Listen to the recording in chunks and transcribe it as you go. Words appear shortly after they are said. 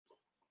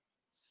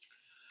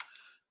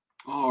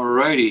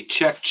Alrighty,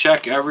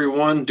 check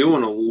everyone.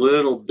 Doing a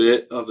little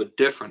bit of a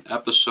different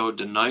episode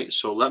tonight,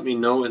 so let me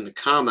know in the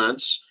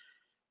comments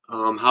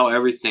how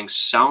everything's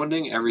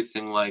sounding,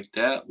 everything like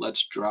that.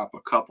 Let's drop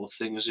a couple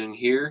things in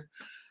here.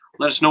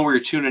 Let us know where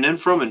you're tuning in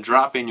from and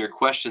drop in your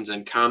questions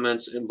and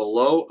comments in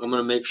below. I'm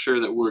going to make sure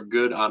that we're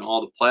good on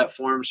all the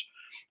platforms.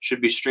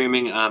 Should be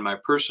streaming on my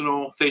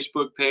personal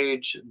Facebook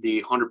page,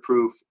 the 100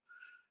 Proof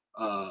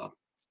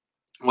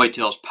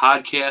Whitetails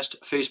podcast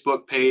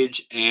Facebook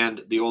page,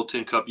 and the Old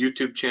Tin Cup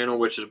YouTube channel,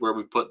 which is where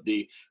we put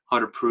the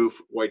 100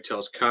 Proof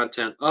Whitetails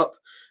content up.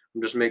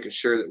 I'm just making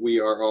sure that we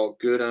are all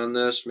good on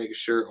this, making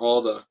sure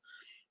all the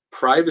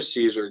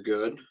privacies are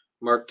good,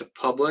 marked to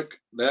public.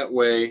 That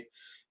way,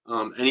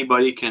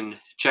 anybody can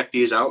check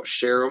these out,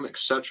 share them,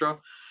 etc.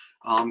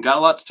 Got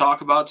a lot to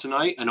talk about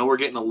tonight. I know we're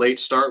getting a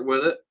late start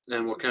with it,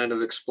 and we'll kind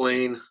of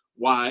explain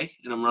why.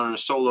 And I'm running a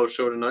solo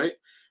show tonight.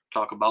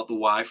 Talk about the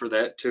why for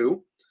that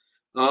too.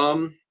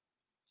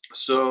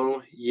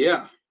 So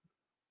yeah,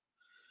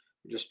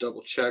 just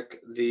double check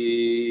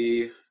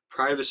the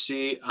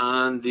privacy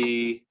on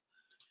the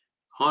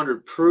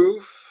 100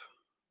 Proof.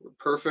 We're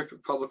perfect. We're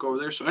public over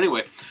there. So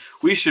anyway,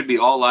 we should be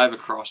all live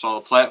across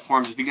all the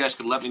platforms. If you guys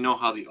could let me know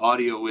how the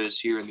audio is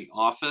here in the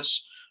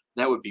office,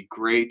 that would be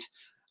great.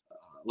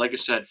 Like I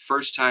said,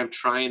 first time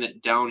trying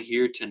it down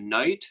here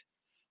tonight.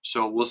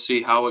 So we'll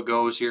see how it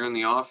goes here in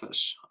the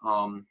office.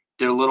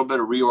 Did a little bit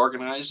of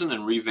reorganizing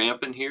and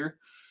revamping here.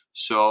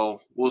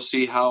 So we'll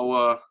see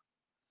how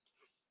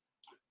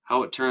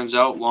it turns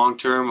out long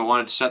term. I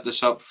wanted to set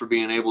this up for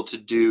being able to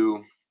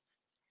do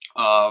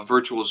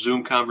virtual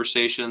Zoom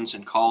conversations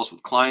and calls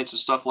with clients and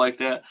stuff like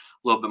that. A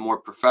little bit more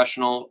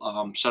professional.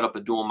 Set up a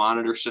dual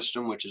monitor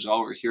system, which is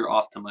over here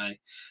off to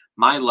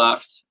my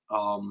left,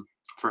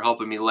 for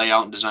helping me lay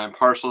out and design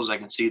parcels. I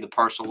can see the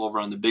parcel over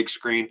on the big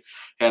screen,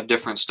 have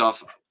different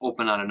stuff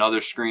open on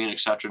another screen,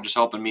 etc. Just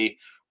helping me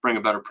bring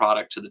a better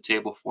product to the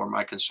table for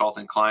my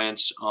consulting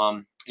clients,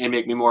 and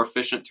make me more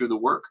efficient through the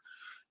work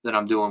that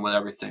I'm doing with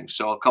everything.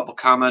 So a couple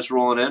comments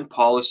rolling in.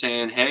 Paula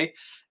saying, hey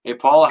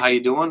Paula, how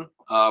you doing?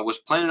 Was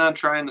planning on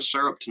trying the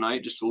syrup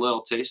tonight, just a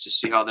little taste to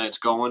see how that's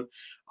going.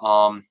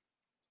 And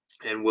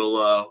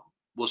we'll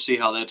see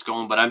how that's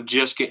going. But I'm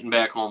just getting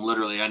back home,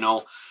 literally. I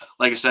know,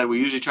 like I said, we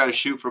usually try to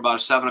shoot for about a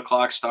 7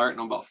 o'clock start, and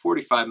I'm about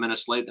 45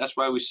 minutes late. That's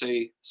why we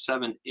say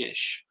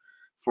 7-ish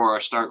for our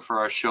start for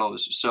our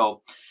shows.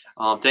 So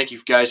thank you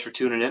guys for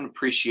tuning in.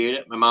 Appreciate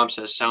it. My mom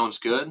says sounds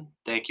good.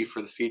 Thank you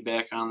for the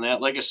feedback on that.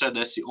 Like I said,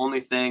 that's the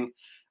only thing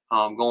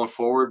going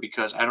forward,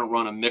 because I don't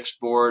run a mixed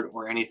board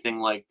or anything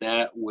like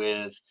that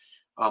with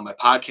my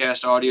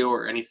podcast audio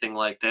or anything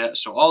like that.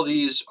 So all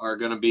these are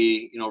going to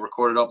be,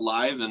 recorded up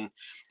live, and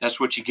that's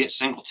what you get,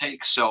 single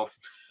takes. So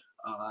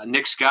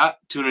Nick Scott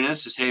tuning in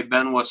says, hey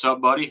Ben, what's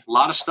up, buddy? A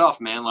lot of stuff,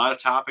 man. A lot of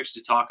topics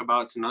to talk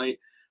about tonight.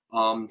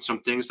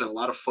 Some things that a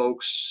lot of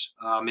folks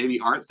maybe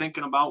aren't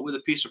thinking about with a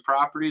piece of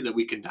property that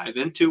we can dive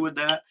into with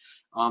that,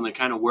 and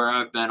kind of where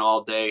I've been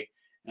all day,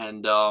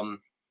 and all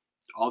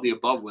the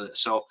above with it.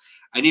 So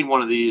I need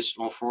one of these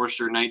Old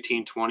Forester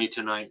 1920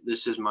 tonight.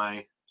 This is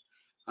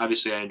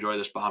obviously I enjoy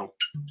this bottle.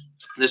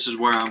 This is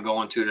where I'm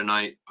going to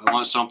tonight. I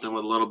want something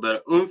with a little bit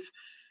of oomph.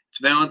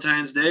 It's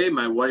Valentine's Day.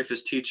 My wife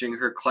is teaching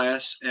her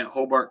class at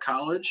Hobart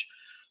College.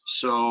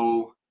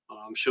 So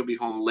she'll be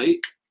home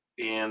late,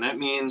 and that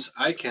means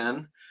I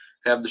can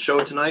have the show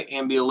tonight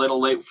and be a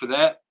little late for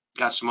that.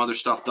 Got some other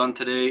stuff done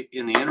today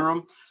in the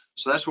interim.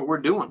 So that's what we're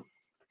doing.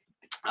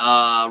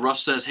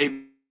 Russ says,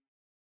 hey,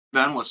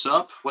 Ben, what's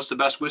up? What's the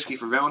best whiskey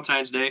for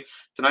Valentine's Day?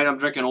 Tonight I'm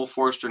drinking Old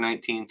Forester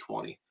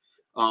 1920.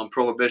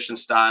 Prohibition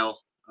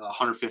style,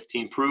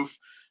 115 proof.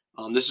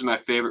 This is my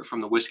favorite from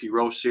the Whiskey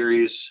Row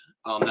series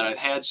that I've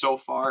had so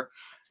far.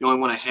 The only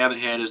one I haven't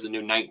had is the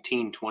new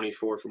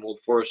 1924 from Old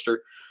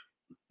Forester.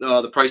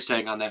 The price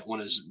tag on that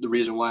one is the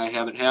reason why I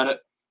haven't had it.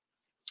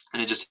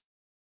 And it just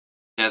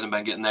hasn't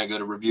been getting that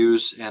good of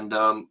reviews. And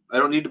I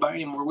don't need to buy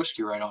any more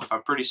whiskey right off.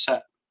 I'm pretty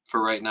set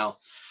for right now.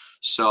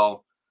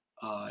 So,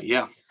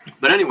 yeah.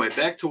 But anyway,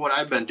 back to what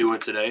I've been doing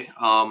today.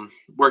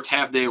 Worked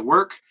half day at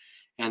work,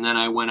 and then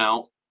I went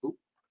out.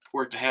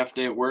 Worked a half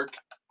day at work.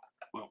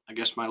 Well, I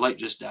guess my light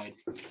just died.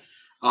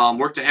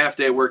 Worked a half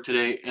day at work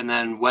today, and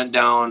then went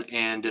down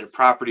and did a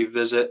property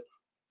visit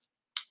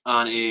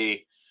on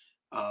a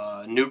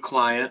new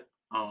client.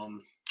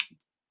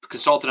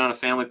 Consulted on a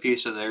family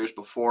piece of theirs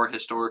before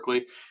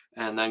historically,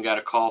 and then got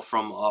a call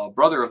from a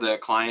brother of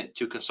that client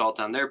to consult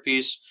on their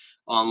piece.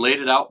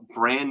 Laid it out,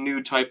 brand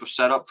new type of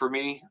setup for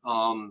me.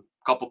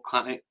 Couple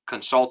client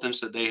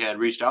consultants that they had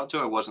reached out to.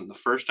 I wasn't the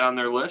first on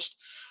their list.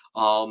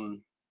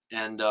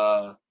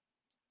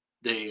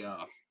 They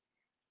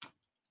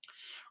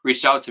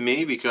reached out to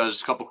me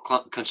because a couple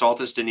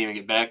consultants didn't even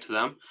get back to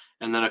them.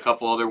 And then a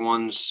couple other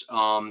ones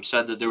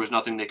said that there was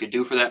nothing they could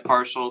do for that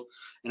parcel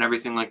and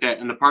everything like that.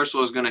 And the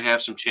parcel is going to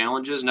have some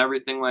challenges and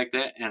everything like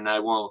that. And I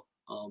will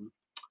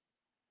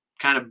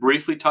kind of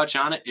briefly touch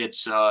on it.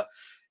 It's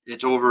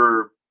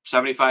over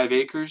 75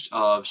 acres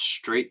of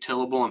straight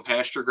tillable and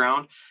pasture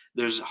ground.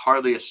 There's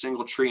hardly a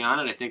single tree on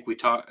it. I think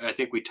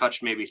we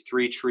touched maybe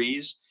 3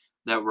 trees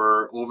that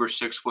were over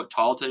 6 foot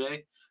tall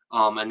today.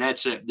 And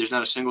that's it. There's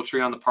not a single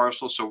tree on the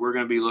parcel. So we're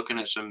going to be looking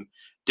at some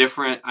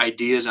different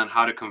ideas on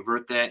how to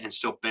convert that and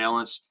still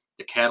balance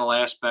the cattle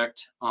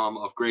aspect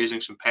of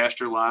grazing some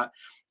pasture lot,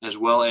 as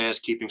well as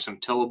keeping some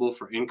tillable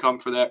for income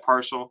for that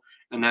parcel,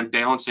 and then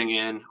balancing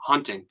in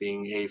hunting,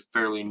 being a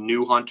fairly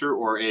new hunter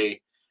or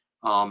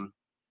um,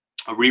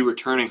 a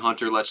re-returning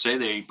hunter. Let's say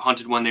they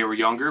hunted when they were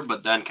younger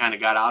but then kind of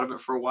got out of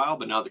it for a while,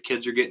 but now the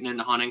kids are getting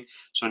into hunting,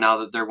 so now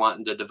that they're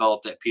wanting to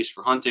develop that piece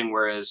for hunting,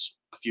 whereas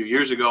a few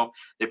years ago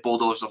they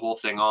bulldozed the whole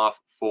thing off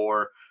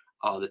for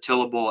the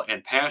tillable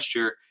and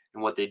pasture,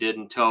 and what they did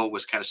until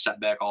was kind of set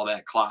back all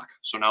that clock.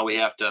 So now we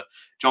have to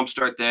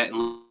jumpstart that and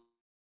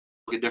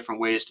look at different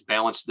ways to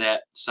balance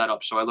that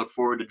setup. So I look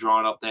forward to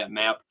drawing up that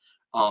map.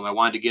 I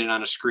wanted to get it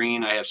on a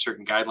screen. I have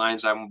certain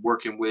guidelines I'm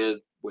working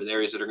with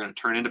areas that are going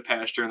to turn into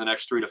pasture in the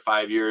next 3 to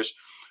 5 years,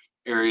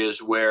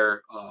 areas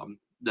where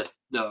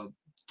the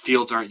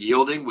fields aren't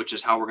yielding, which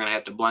is how we're going to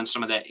have to blend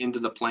some of that into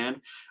the plan,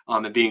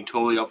 and being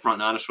totally upfront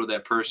and honest with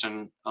that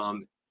person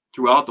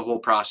throughout the whole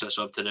process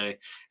of today,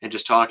 and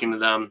just talking to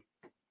them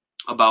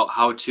about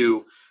how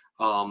to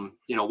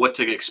what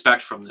to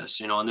expect from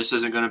this, and this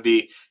isn't going to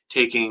be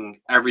taking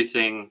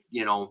everything,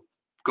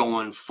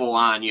 going full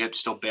on. You have to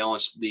still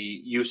balance the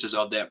uses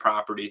of that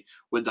property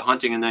with the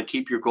hunting, and then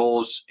keep your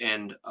goals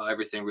and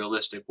everything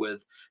realistic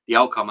with the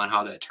outcome on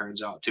how that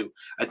turns out too.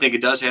 I think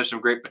it does have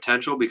some great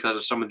potential because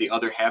of some of the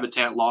other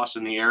habitat loss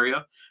in the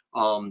area.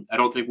 I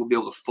don't think we'll be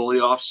able to fully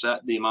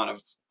offset the amount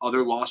of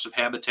other loss of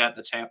habitat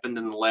that's happened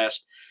in the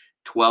last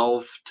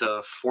 12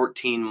 to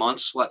 14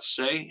 months, let's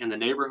say, in the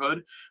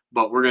neighborhood.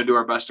 But we're going to do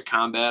our best to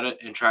combat it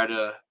and try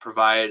to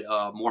provide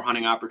more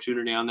hunting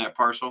opportunity on that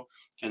parcel,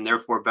 and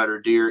therefore better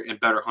deer and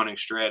better hunting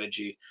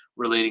strategy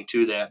relating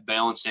to that,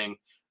 balancing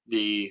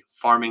the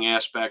farming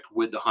aspect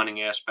with the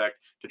hunting aspect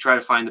to try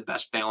to find the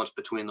best balance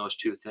between those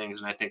two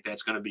things. And I think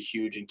that's going to be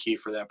huge and key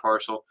for that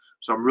parcel.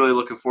 So I'm really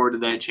looking forward to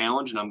that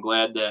challenge, and I'm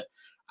glad that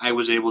I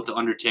was able to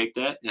undertake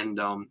that, and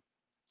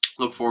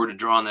look forward to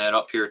drawing that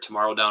up here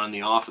tomorrow down in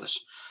the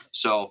office.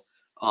 So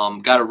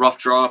got a rough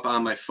draw up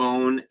on my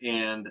phone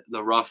and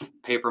the rough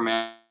paper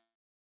map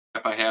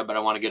I have, but I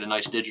want to get a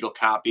nice digital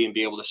copy and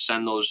be able to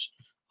send those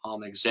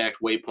exact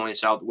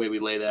waypoints out the way we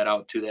lay that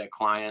out to that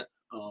client,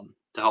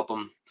 to help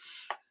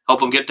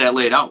them get that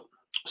laid out.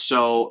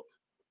 So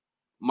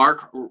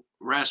Mark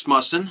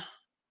Rasmussen,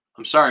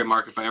 I'm sorry,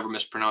 Mark, if I ever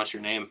mispronounce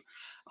your name.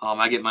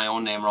 I get my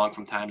own name wrong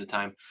from time to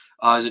time.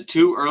 Is it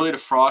too early to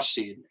frost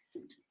seed?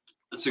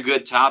 It's a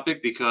good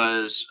topic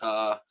because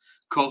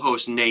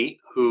co-host Nate,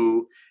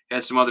 who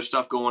had some other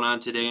stuff going on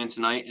today and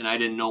tonight, and I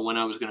didn't know when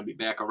I was going to be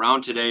back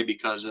around today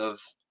because of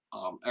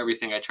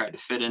everything I tried to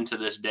fit into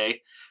this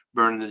day,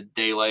 burning the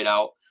daylight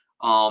out.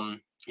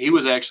 He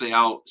was actually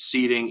out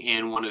seeding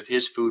in one of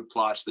his food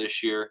plots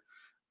this year.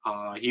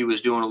 He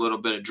was doing a little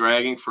bit of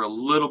dragging for a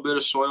little bit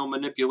of soil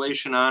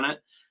manipulation on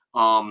it,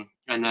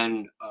 and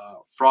then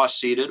frost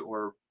seeded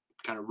or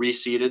kind of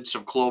reseeded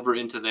some clover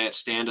into that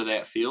stand of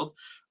that field.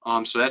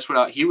 So that's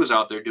what he was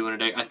out there doing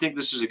today. I think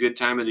this is a good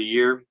time of the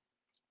year.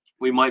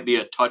 We might be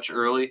a touch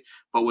early,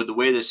 but with the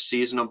way this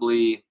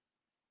seasonably,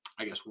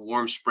 I guess,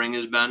 warm spring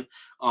has been,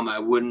 I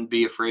wouldn't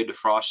be afraid to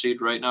frost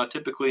seed right now.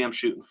 Typically, I'm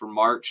shooting for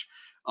March,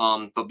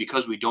 but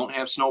because we don't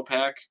have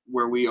snowpack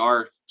where we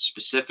are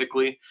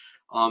specifically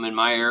in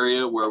my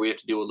area, where we have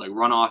to deal with like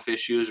runoff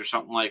issues or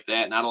something like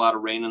that, not a lot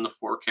of rain in the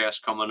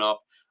forecast coming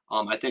up,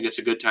 I think it's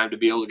a good time to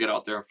be able to get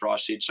out there and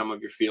frost seed some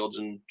of your fields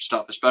and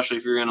stuff, especially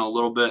if you're in a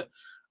little bit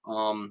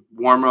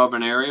warmer of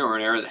an area or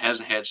an area that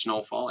hasn't had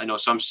snowfall. I know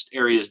some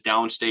areas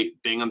downstate,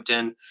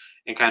 Binghamton,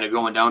 and kind of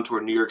going down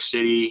toward New York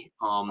City,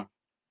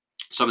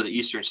 some of the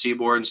eastern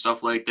seaboard and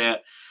stuff like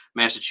that,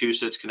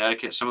 Massachusetts,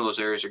 Connecticut, some of those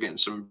areas are getting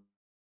some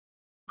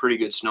pretty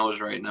good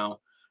snows right now.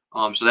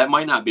 So that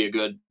might not be a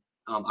good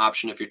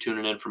option if you're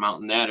tuning in from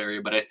out in that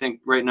area. But I think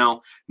right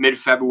now,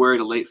 mid-February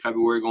to late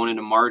February going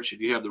into March,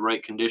 if you have the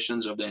right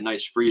conditions of that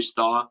nice freeze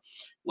thaw,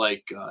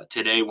 like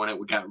today when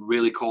it got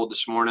really cold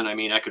this morning. I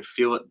mean, I could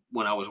feel it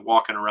when I was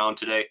walking around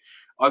today,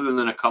 other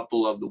than a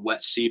couple of the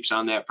wet seeps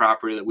on that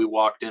property that we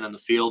walked in the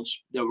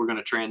fields that we're going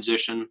to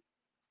transition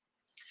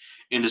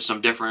into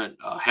some different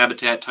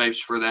habitat types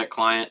for that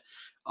client.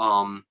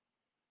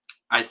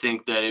 I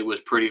think that it was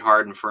pretty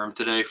hard and firm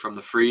today from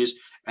the freeze.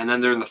 And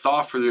then during the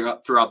thaw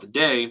throughout the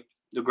day,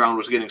 the ground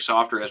was getting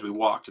softer as we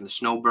walked, and the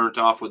snow burnt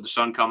off with the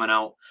sun coming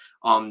out.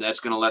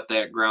 That's going to let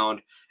that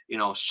ground,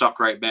 suck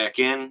right back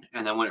in.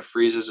 And then when it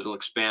freezes, it'll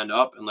expand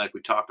up. And like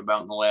we talked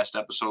about in the last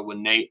episode with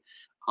Nate,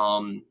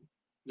 and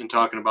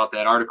talking about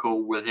that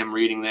article with him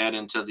reading that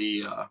into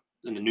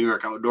in the New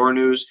York Outdoor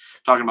News,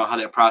 talking about how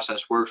that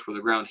process works, where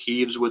the ground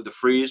heaves with the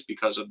freeze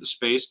because of the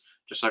space,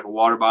 just like a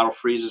water bottle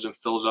freezes and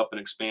fills up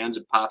and expands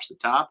and pops the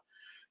top.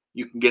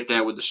 You can get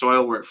that with the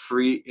soil where it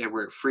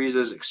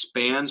freezes,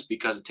 expands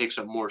because it takes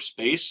up more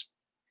space.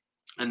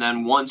 And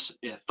then once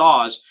it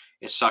thaws,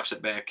 it sucks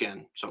it back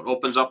in. So it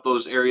opens up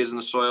those areas in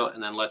the soil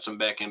and then lets them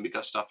back in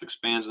because stuff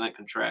expands and then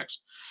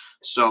contracts.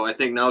 So I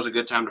think now is a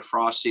good time to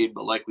frost seed.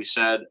 But like we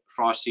said,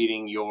 frost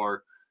seeding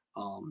your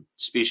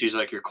species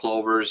like your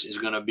clovers is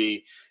going to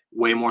be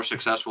way more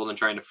successful than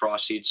trying to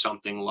frost seed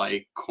something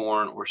like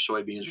corn or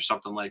soybeans or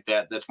something like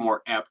that. That's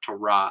more apt to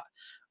rot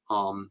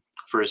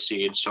for a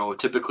seed. So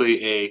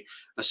typically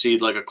a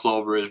seed like a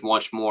clover is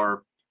much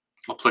more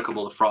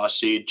applicable to frost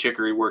seed.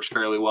 Chicory works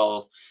fairly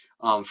well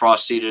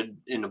frost seeded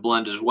in the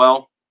blend as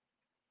well.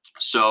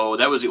 So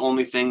that was the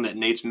only thing that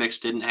Nate's mix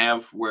didn't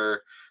have,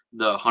 where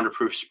the 100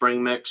 proof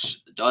spring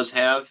mix does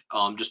have,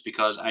 just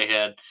because I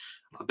had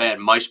a bad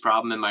mice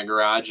problem in my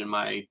garage and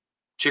my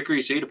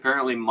chicory seed.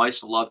 Apparently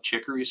mice love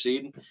chicory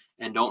seed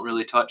and don't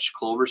really touch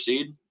clover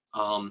seed.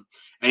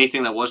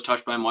 Anything that was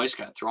touched by mice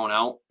got thrown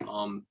out,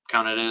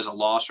 counted as a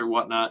loss or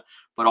whatnot.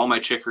 But all my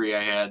chicory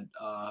I had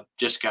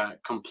just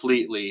got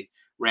completely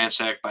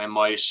ransacked by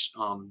mice.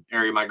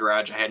 Area of my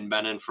garage I hadn't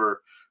been in for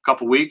a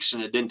couple weeks,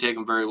 and it didn't take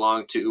them very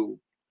long to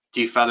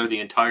defeather the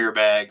entire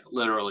bag,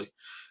 literally,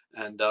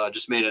 and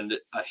just made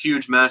a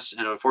huge mess.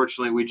 And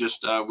unfortunately, we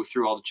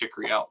threw all the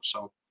chicory out.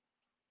 So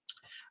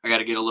I got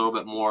to get a little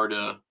bit more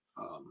to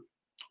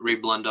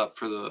reblend up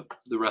for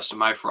the rest of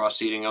my frost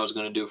seeding I was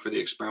going to do for the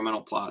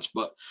experimental plots.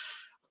 But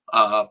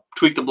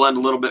tweak the blend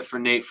a little bit for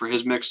Nate for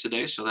his mix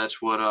today. So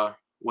that's what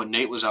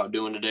Nate was out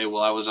doing today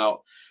while I was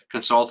out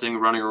consulting,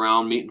 running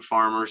around, meeting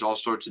farmers, all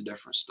sorts of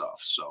different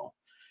stuff. So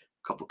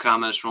a couple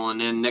comments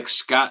rolling in. Nick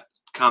Scott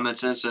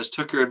comments in, says,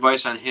 took your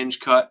advice on hinge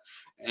cut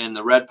and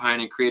the red pine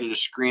and created a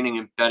screening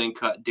and bedding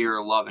cut. Deer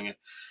are loving it.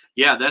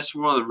 Yeah, that's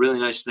one of the really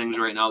nice things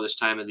right now this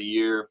time of the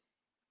year.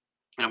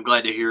 And I'm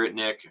glad to hear it,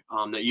 Nick,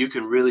 that you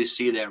can really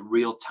see that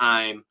real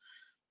time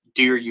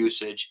deer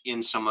usage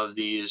in some of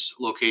these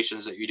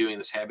locations that you're doing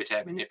this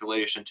habitat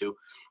manipulation to,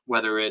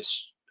 whether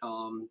it's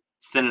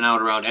thinning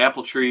out around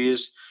apple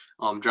trees,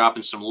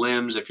 dropping some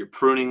limbs if you're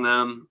pruning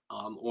them,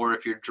 or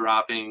if you're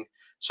dropping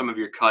some of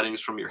your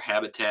cuttings from your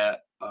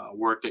habitat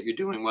work that you're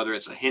doing, whether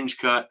it's a hinge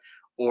cut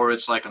or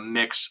it's like a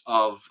mix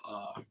of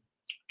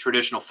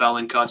traditional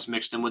felling cuts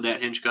mixed in with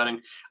that hinge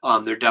cutting.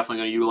 They're definitely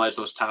going to utilize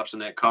those tops in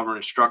that cover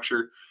and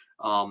structure.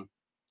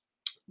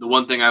 The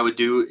one thing I would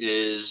do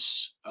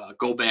is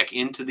go back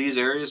into these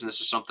areas, and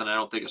this is something I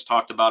don't think is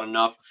talked about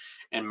enough,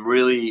 and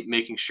really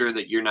making sure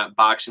that you're not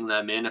boxing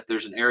them in. If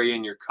there's an area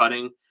in your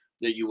cutting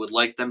that you would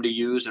like them to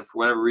use, and for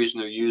whatever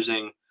reason they're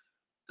using,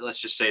 let's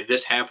just say,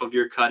 this half of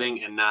your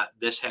cutting and not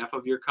this half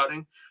of your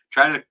cutting,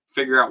 try to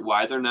figure out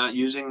why they're not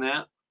using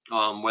that,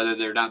 whether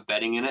they're not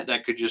bedding in it.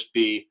 That could just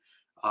be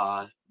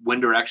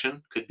wind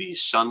direction, could be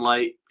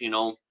sunlight,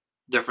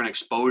 different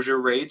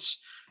exposure rates,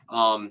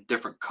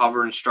 different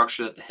cover and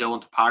structure that the hill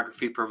and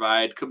topography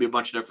provide, could be a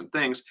bunch of different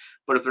things.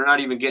 But if they're not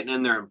even getting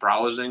in there and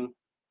browsing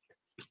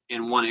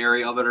in one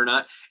area of it or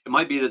not, it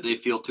might be that they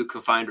feel too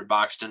confined or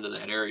boxed into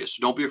that area.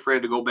 So don't be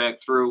afraid to go back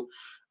through.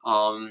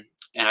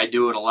 And I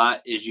do it a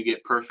lot, is you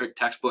get perfect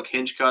textbook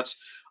hinge cuts,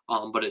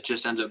 but it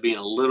just ends up being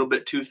a little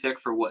bit too thick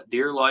for what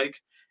deer like.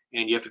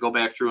 And you have to go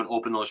back through and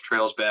open those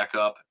trails back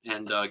up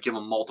and give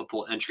them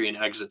multiple entry and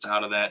exits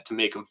out of that to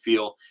make them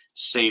feel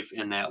safe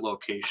in that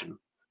location.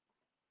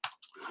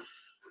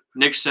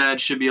 Nick said,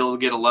 should be able to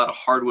get a lot of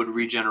hardwood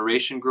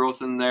regeneration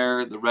growth in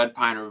there. The red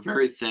pine are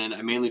very thin.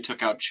 I mainly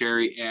took out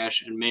cherry,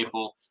 ash, and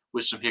maple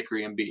with some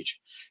hickory and beech.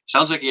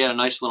 Sounds like he had a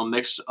nice little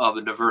mix of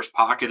a diverse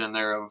pocket in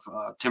there of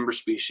timber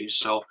species.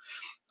 So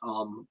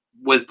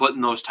with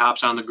putting those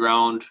tops on the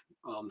ground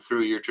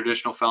through your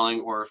traditional felling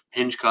or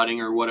hinge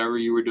cutting or whatever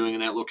you were doing in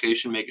that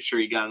location, making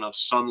sure you got enough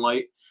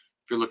sunlight.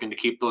 If you're looking to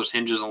keep those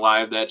hinges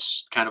alive,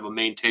 that's kind of a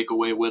main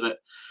takeaway with it.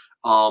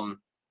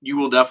 You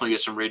will definitely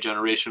get some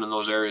regeneration in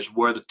those areas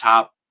where the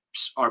tops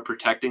are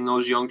protecting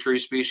those young tree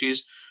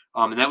species.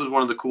 And that was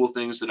one of the cool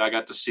things that I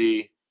got to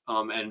see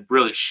and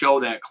really show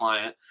that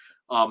client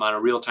on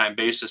a real-time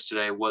basis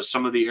today, was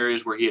some of the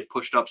areas where he had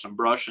pushed up some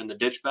brush in the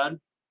ditch bed,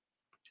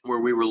 where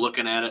we were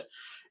looking at it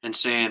and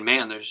saying,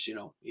 man, there's,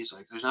 he's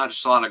like, there's not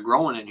just a lot of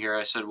growing in here.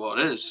 I said, well, it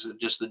is. It's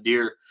just the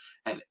deer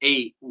have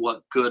ate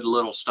what good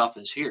little stuff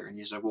is here. And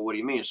he's like, well, what do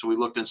you mean? So we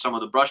looked in some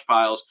of the brush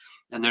piles,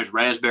 and there's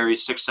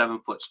raspberries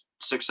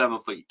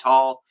 6-7 feet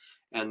tall.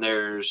 And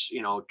there's,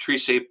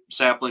 tree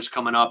saplings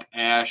coming up,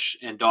 ash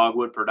and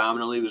dogwood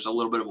predominantly. There's a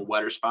little bit of a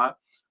wetter spot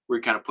where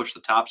you kind of push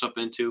the tops up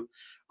into.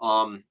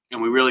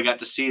 And we really got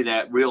to see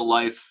that real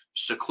life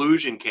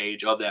seclusion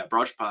cage of that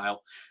brush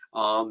pile.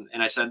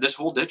 And I said, this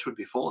whole ditch would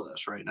be full of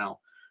this right now,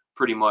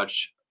 pretty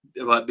much.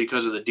 But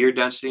because of the deer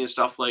density and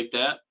stuff like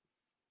that,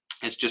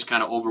 it's just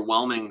kind of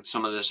overwhelming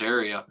some of this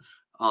area,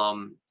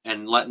 and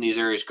letting these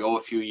areas go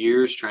a few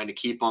years, trying to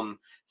keep them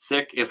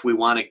thick if we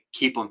want to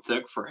keep them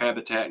thick for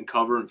habitat and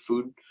cover and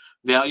food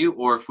value,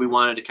 or if we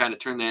wanted to kind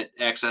of turn that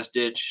access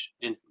ditch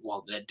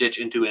that ditch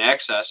into an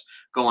access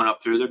going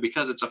up through there,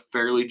 because it's a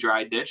fairly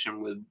dry ditch,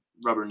 and with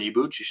rubber knee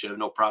boots, you should have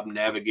no problem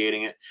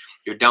navigating it.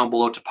 You're down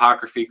below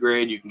topography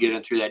grade, you can get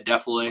in through that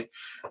defilé.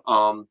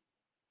 And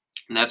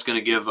that's going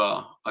to give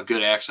a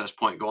good access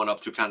point going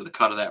up through kind of the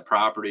cut of that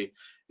property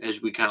as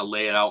we kind of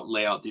lay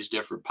out these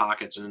different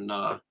pockets and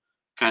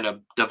kind of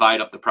divide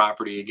up the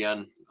property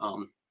again,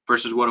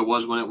 versus what it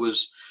was when it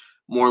was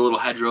more little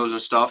hedgerows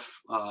and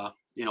stuff, a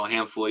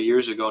handful of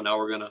years ago. Now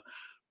we're going to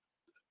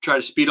try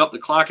to speed up the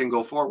clock and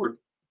go forward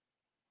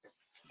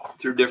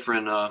through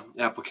different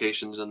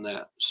applications in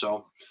that.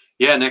 So,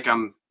 yeah, Nick,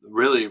 I'm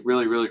really,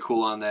 really, really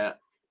cool on that.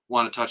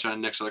 Want to touch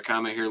on Nick's other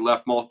comment here.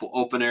 Left multiple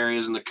open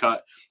areas in the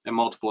cut and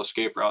multiple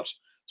escape routes.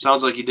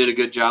 Sounds like you did a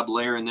good job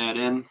layering that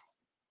in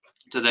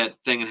to that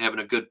thing and having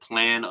a good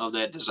plan of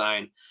that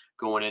design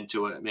going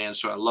into it, man.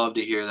 So I love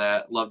to hear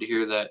that. Love to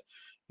hear that,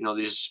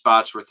 these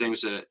spots were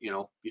things that,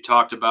 we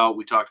talked about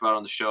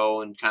on the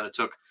show and kind of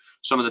took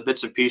some of the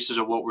bits and pieces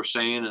of what we're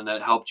saying and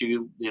that helped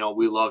you.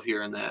 We love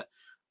hearing that.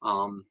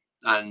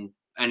 On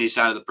any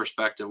side of the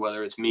perspective,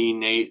 whether it's me,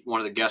 Nate, one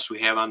of the guests we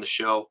have on the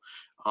show.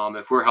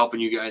 If we're helping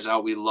you guys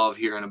out, we love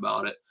hearing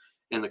about it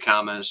in the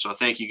comments. So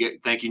thank you,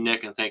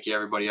 Nick, and thank you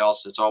everybody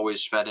else that's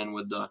always fed in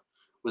with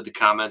the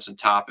comments and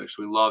topics.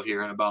 We love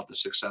hearing about the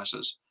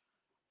successes.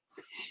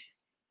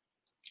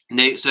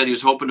 Nate said he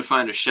was hoping to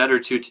find a shed or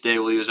two today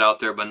while he was out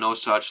there, but no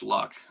such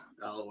luck.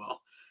 LOL.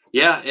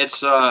 Yeah,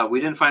 it's we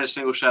didn't find a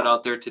single shed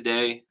out there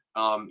today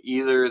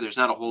either. There's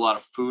not a whole lot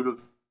of food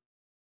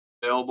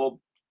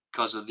available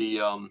because of the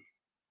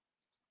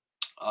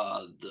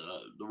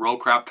row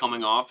crop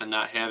coming off and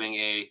not having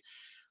a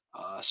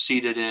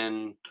seeded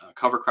in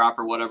cover crop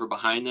or whatever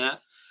behind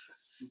that.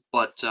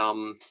 But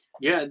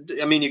yeah,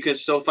 I mean, you could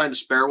still find a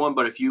spare one,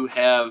 but if you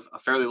have a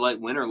fairly light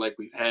winter like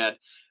we've had,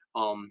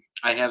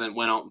 I haven't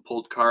went out and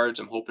pulled cards.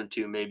 I'm hoping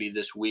to maybe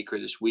this week or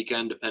this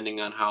weekend,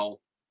 depending on how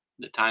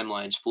the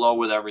timelines flow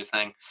with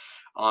everything,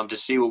 to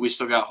see what we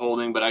still got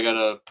holding. But I got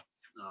a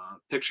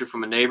picture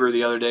from a neighbor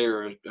the other day,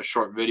 or a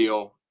short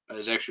video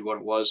is actually what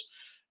it was.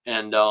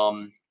 And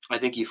I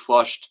think he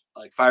flushed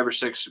like 5 or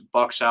 6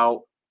 bucks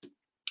out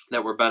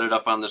that were bedded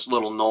up on this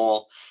little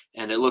knoll.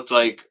 And it looked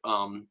like,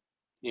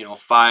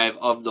 5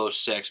 of those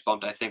 6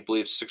 bumped, I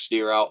believe 6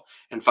 deer out,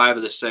 and 5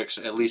 of the 6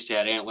 at least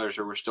had antlers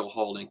or were still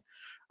holding,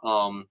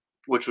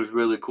 which was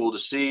really cool to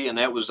see. And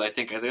that was, I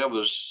think that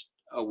was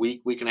a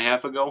week and a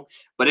half ago,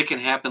 but it can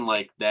happen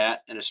like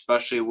that. And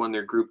especially when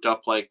they're grouped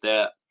up like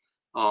that.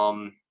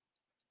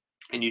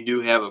 And you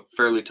do have a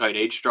fairly tight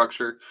age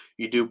structure.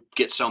 You do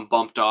get some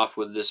bumped off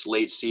with this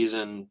late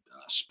season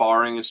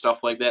sparring and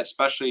stuff like that,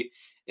 especially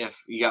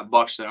if you got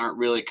bucks that aren't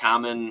really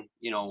common,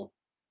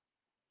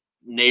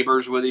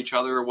 neighbors with each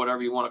other or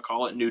whatever you want to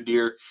call it, new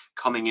deer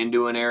coming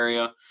into an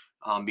area,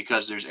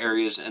 because there's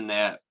areas in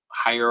that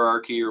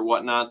hierarchy or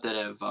whatnot that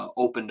have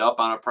opened up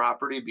on a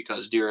property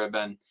because deer have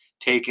been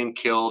taken,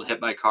 killed, hit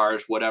by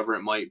cars, whatever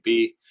it might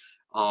be.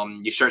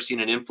 You start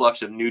seeing an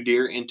influx of new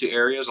deer into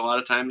areas a lot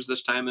of times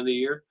this time of the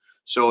year.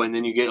 So, and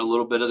then you get a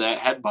little bit of that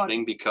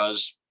headbutting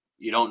because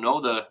you don't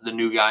know the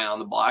new guy on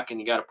the block, and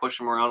you got to push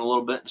them around a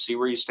little bit and see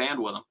where you stand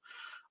with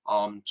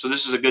them. So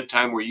this is a good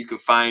time where you can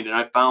find, and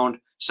I found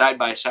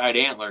side-by-side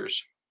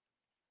antlers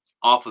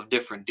off of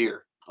different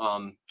deer.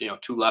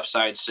 2 left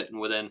sides sitting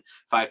within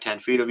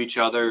 5-10 feet of each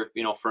other,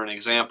 for an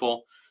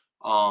example.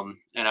 And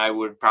I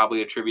would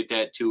probably attribute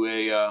that to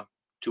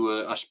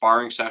a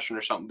sparring session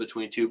or something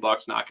between 2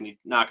 bucks, knocking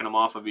them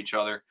off of each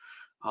other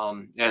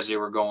as they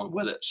were going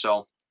with it.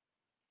 So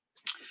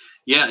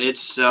yeah,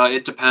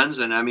 it depends.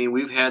 And I mean,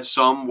 we've had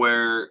some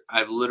where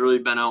I've literally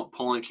been out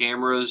pulling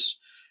cameras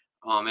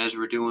as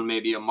we're doing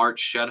maybe a March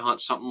shed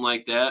hunt, something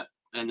like that.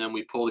 And then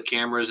we pull the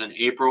cameras in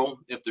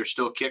April if they're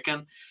still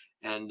kicking.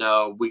 And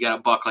we got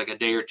a buck like a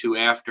day or two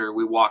after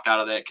we walked out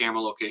of that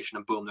camera location,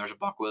 and boom, there's a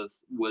buck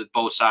with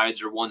both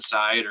sides or one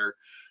side or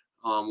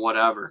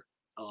whatever.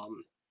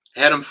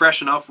 Had them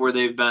fresh enough where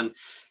they've been,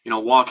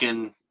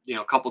 walking,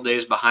 a couple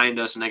days behind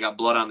us, and they got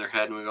blood on their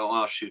head, and we go,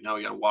 oh shoot, now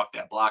we got to walk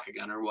that block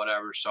again or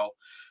whatever. So,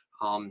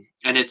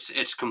 and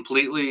it's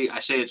completely, I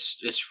say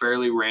it's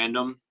fairly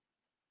random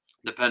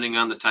depending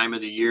on the time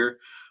of the year.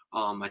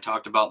 I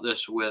talked about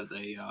this with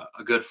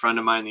a good friend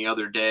of mine the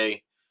other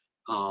day,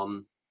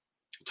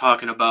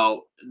 talking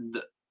about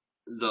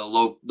the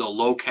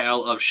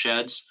locale of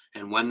sheds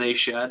and when they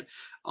shed.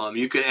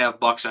 You could have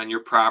bucks on your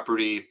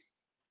property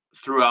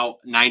throughout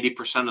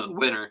 90% of the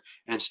winter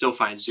and still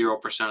find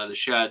 0% of the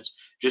sheds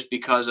just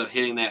because of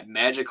hitting that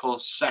magical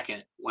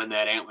second when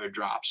that antler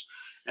drops.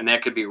 And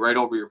that could be right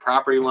over your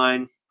property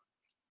line.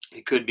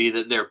 It could be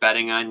that they're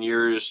bedding on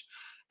yours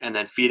and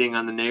then feeding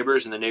on the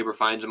neighbors, and the neighbor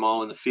finds them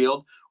all in the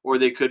field. Or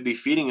they could be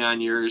feeding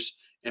on yours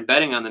and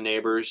bedding on the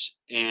neighbors,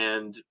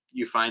 and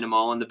you find them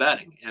all in the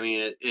bedding. I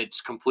mean,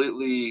 it's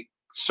completely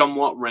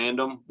somewhat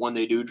random when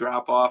they do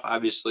drop off.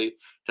 Obviously,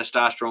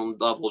 testosterone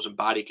levels and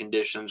body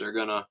conditions are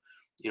going to,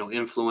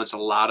 influence a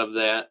lot of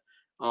that.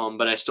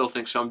 But I still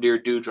think some deer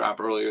do drop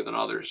earlier than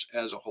others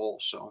as a whole.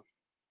 So,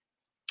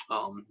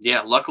 yeah,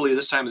 luckily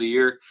this time of the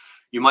year,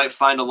 you might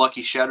find a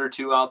lucky shed or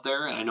two out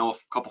there. And I know a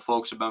couple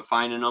folks have been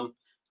finding them,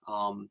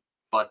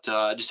 but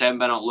I just haven't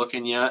been out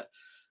looking yet,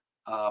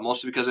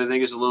 mostly because I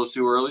think it's a little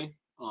too early.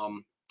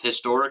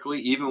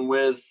 Historically, even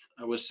with,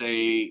 I would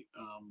say,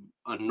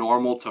 a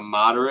normal to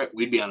moderate,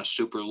 we'd be on a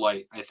super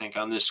light, I think,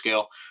 on this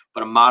scale,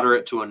 but a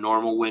moderate to a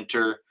normal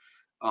winter,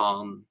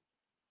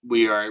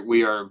 we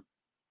are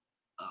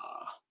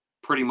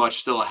pretty much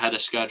still ahead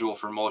of schedule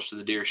for most of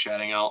the deer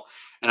shedding out.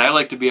 And I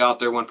like to be out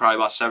there when probably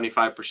about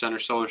 75% or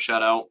so is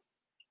shed out.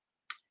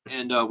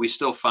 and we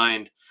still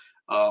find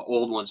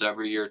old ones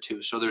every year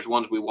too. So there's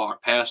ones we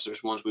walk past,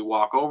 there's ones we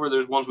walk over,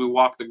 there's ones we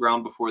walk the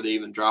ground before they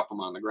even drop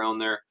them on the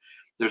ground there.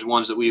 There's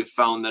ones that we've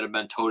found that have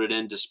been toted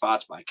into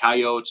spots by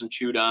coyotes and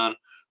chewed on.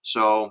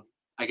 So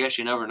I guess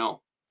you never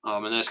know.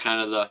 And that's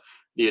kind of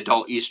the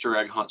adult Easter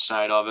egg hunt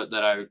side of it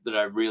that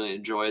I really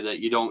enjoy. That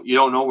you don't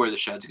know where the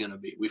shed's going to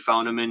be. We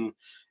found them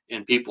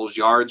in people's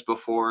yards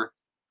before.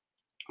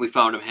 We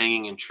found them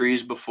hanging in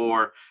trees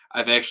before.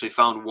 I've actually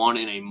found one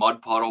in a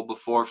mud puddle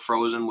before,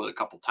 frozen with a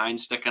couple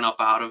tines sticking up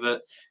out of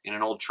it in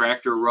an old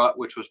tractor rut,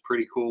 which was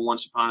pretty cool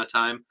once upon a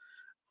time.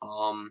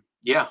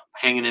 Yeah,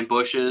 hanging in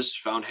bushes,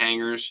 found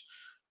hangers,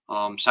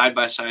 side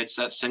by side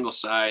sets, single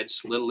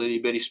sides, little itty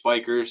bitty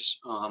spikers.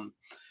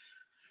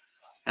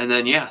 And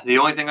then, yeah, the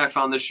only thing I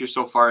found this year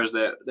so far is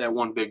that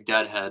one big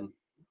deadhead.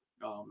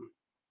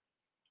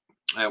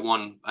 That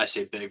one, I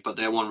say big, but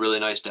that one really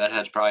nice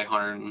deadhead's probably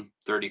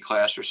 130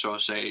 class or so,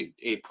 say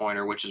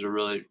 8-pointer, which is a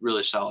really,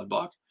 really solid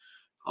buck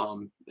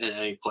in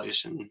any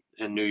place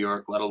in New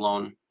York, let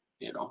alone,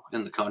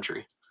 in the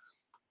country.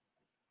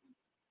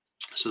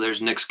 So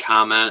there's Nick's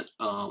comment.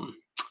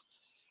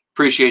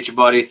 Appreciate you,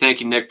 buddy.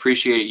 Thank you, Nick.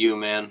 Appreciate you,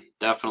 man.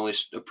 Definitely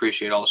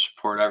appreciate all the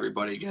support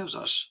everybody gives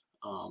us.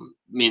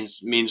 Means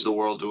the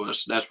world to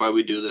us. That's why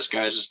we do this,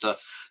 guys, is to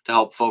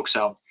help folks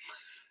out.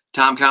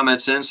 Tom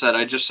comments in, said,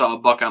 I just saw a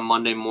buck on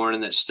Monday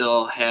morning that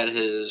still had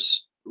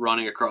his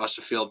running across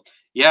the field.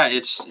 Yeah,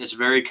 it's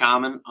very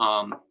common.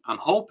 I'm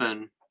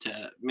hoping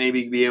to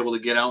maybe be able to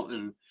get out,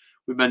 and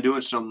we've been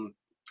doing some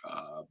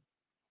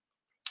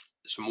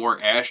more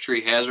ash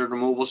tree hazard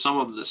removal, some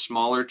of the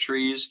smaller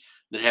trees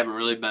that haven't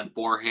really been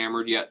bore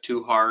hammered yet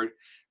too hard,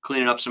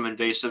 cleaning up some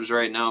invasives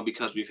right now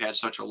because we've had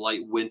such a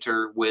light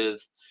winter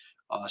with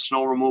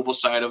snow removal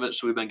side of it.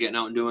 So we've been getting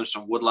out and doing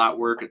some woodlot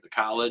work at the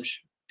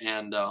college,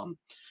 and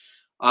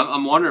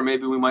I'm wondering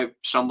maybe we might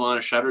stumble on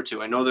a shed or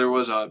two. I know there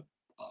was a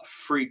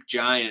freak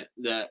giant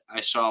that I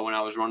saw when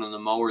I was running the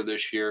mower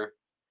this year.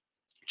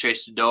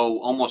 Chased a doe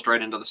almost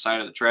right into the side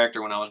of the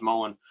tractor when I was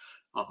mowing.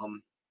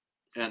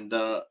 And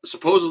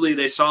supposedly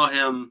they saw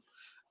him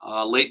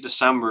late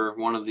December.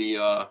 One of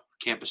the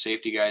campus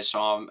safety guys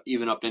saw him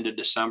even up into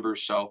December.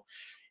 So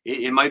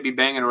it might be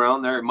banging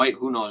around there. It might,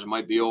 who knows? It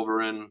might be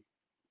over in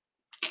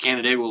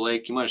Canandaigua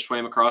Lake. You might have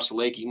swam across the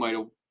lake. You might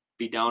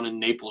be down in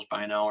Naples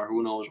by now, or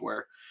who knows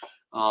where.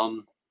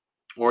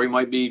 Or he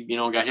might be,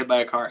 got hit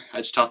by a car.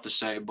 It's tough to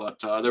say, but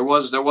there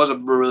was a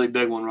really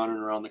big one running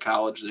around the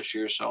college this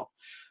year. So,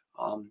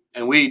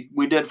 and we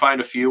did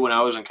find a few when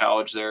I was in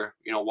college there,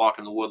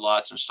 walking the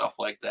woodlots and stuff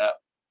like that.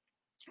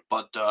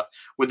 But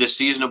with this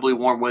seasonably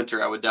warm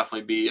winter, I would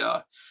definitely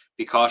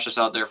be cautious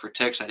out there for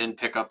ticks. I didn't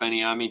pick up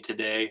any on me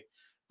today,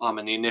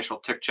 in the initial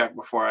tick check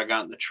before I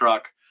got in the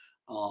truck.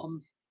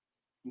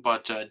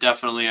 But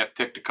definitely I've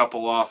picked a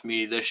couple off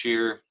me this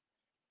year.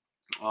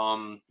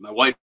 My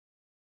wife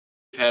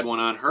had one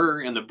on her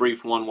in the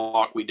brief one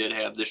walk we did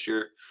have this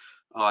year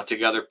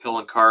together,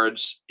 pulling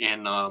cards,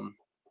 and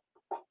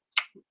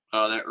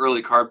that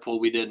early card pull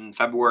we did in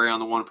February on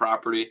the one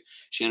property.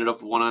 She ended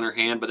up with one on her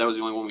hand, but that was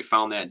the only one we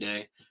found that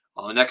day.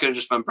 And that could have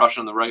just been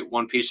brushing the right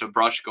one piece of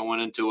brush going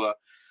into a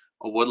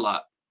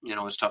woodlot.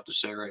 It's tough to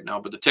say right now,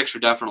 but the ticks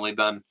have definitely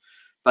been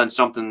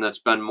something that's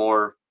been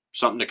more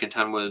something to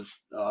contend with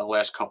the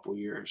last couple of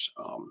years,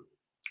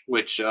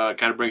 which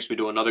kind of brings me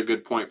to another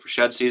good point for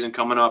shed season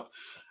coming up.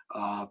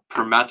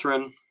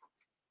 Permethrin,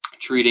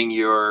 treating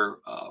your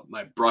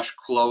my brush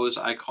clothes,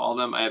 I call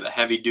them. I have a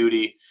heavy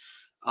duty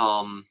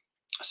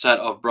set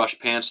of brush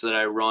pants that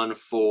I run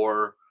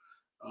for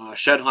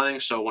shed hunting.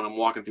 So when I'm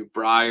walking through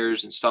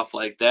briars and stuff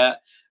like that,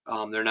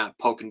 they're not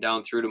poking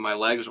down through to my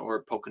legs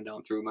or poking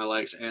down through my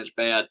legs as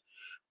bad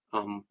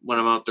when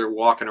I'm out there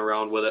walking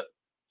around with it.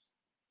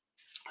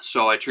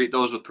 So I treat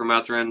those with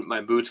permethrin. My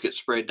boots get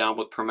sprayed down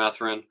with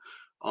permethrin.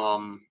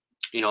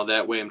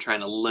 That way I'm trying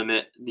to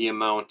limit the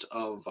amount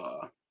of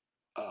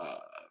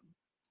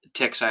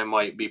ticks I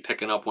might be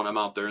picking up when I'm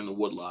out there in the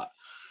woodlot.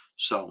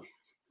 So,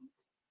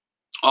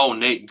 oh,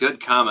 Nate,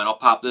 good comment. I'll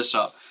pop this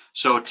up.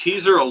 So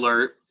teaser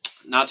alert,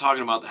 not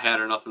talking about the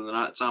hat or nothing,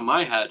 that's on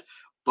my head,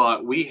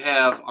 but we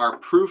have our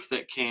proof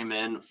that came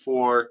in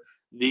for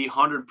the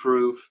 100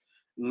 proof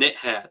knit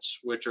hats,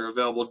 which are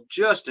available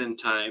just in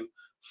time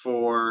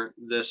for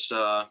this,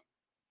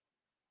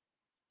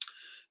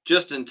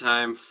 just in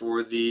time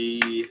for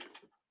the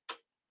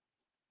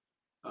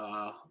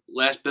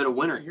last bit of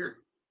winter here.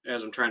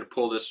 As I'm trying to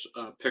pull this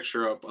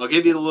picture up, I'll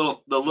give you the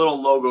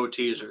little logo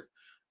teaser.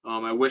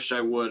 I wish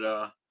I would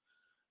have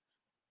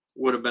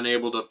been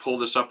able to pull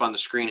this up on the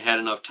screen. Had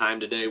enough time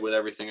today with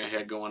everything I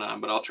had going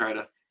on, but I'll try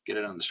to get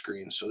it on the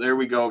screen. So there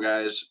we go,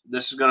 guys.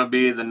 This is going to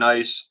be the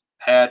nice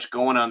patch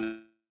going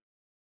on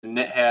the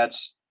knit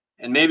hats,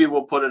 and maybe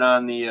we'll put it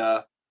on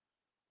the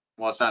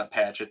well, it's not a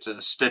patch, it's a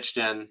stitched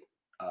in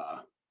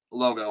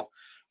logo,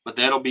 but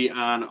that'll be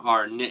on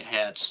our knit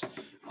hats.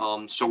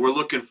 So we're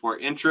looking for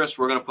interest.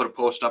 We're going to put a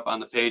post up on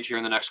the page here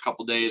in the next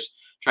couple days,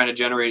 trying to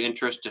generate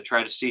interest to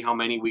try to see how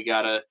many we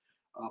got to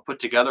put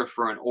together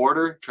for an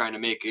order, trying to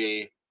make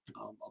a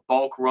a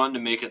bulk run to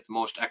make it the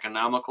most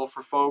economical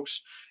for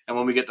folks. And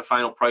when we get the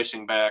final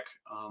pricing back,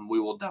 we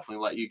will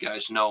definitely let you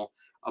guys know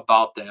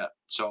about that.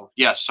 So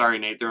yes, sorry,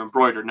 Nate, they're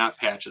embroidered, not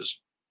patches.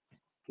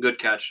 Good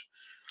catch.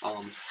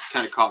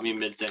 Kind of caught me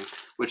mid thing,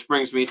 which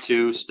brings me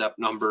to step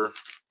number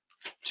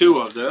 2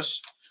 of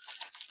this.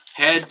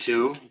 Had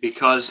to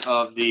because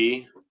of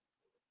the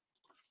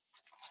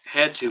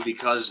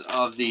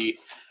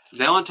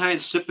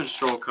Valentine's Sip and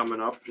Stroll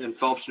coming up in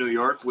Phelps, New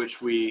York,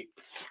 which we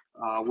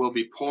will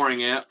be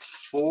pouring at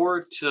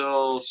 4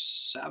 till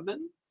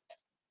 7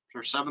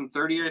 or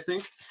 7:30, I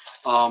think.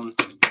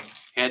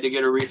 Had to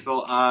get a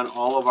refill on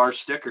all of our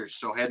stickers,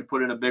 so had to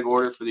put in a big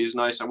order for these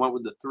nice. I went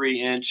with the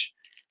 3-inch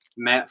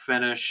matte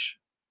finish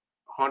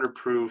 100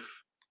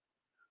 proof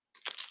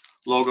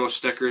logo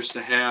stickers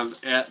to have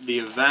at the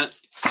event.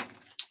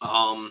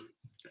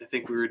 I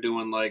think we were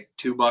doing like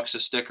 $2 a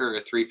sticker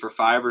or 3 for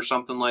 $5 or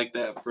something like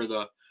that for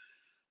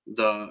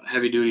the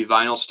heavy duty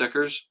vinyl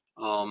stickers.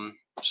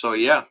 So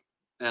yeah,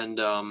 and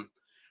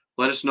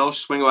let us know.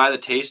 Swing by the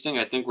tasting.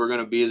 I think we're going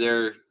to be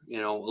there,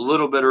 a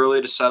little bit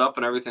early to set up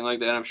and everything like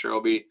that. I'm sure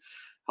I'll be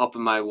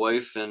helping my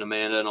wife and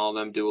Amanda and all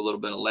them do a little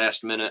bit of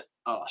last minute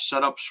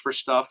setups for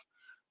stuff.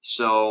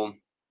 So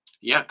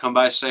yeah, come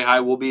by, say hi.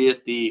 We'll be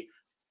at the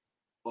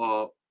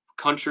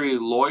Country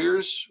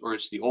Lawyers, or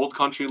it's the Old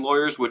Country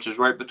Lawyers, which is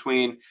right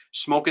between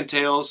Smoking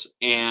Tails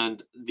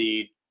and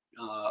the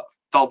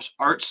Phelps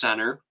Art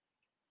Center,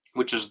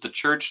 which is the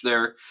church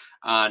there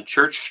on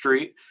Church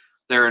Street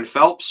there in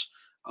Phelps.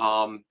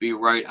 Be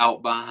right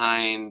out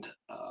behind,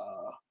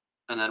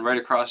 and then right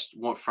across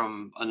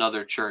from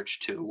another church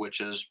too,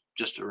 which is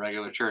just a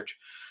regular church.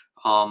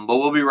 But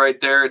we'll be right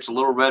there. It's a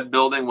little red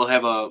building. We'll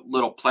have a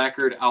little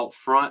placard out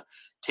front,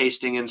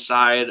 tasting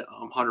inside.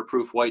 100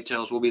 proof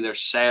whitetails. We'll be there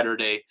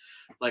Saturday.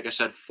 Like I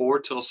said, 4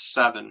 till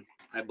 7,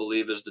 I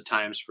believe, is the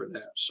times for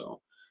that.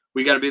 So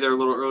we got to be there a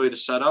little early to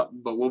set up,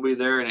 but we'll be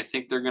there. And I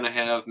think they're going to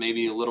have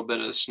maybe a little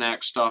bit of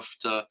snack stuff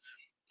to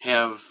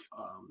have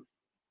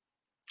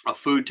a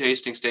food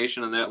tasting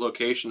station in that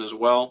location as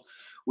well.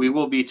 We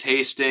will be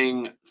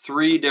tasting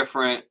 3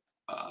 different,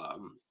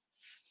 well,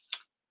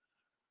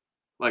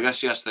 I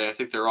guess yesterday, I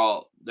think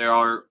they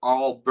are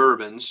all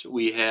bourbons.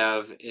 We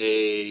have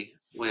 3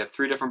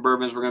 different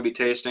bourbons we're going to be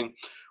tasting.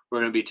 We're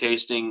going to be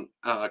tasting,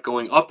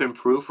 going up in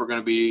proof. We're going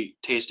to be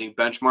tasting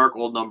Benchmark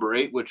Old Number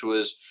 8, which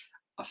was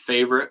a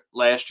favorite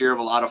last year of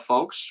a lot of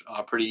folks.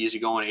 Pretty easy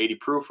going, 80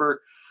 proofer,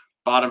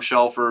 bottom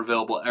shelfer,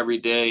 available every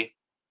day.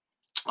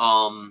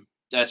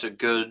 That's a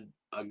good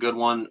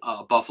one.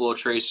 Buffalo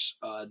Trace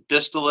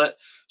distillate.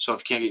 So if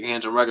you can't get your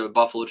hands on regular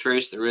Buffalo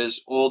Trace, there is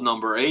Old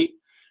Number 8.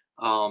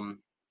 And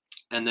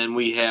then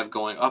we have,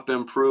 going up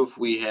in proof,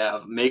 we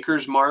have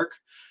Maker's Mark,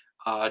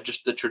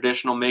 just the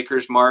traditional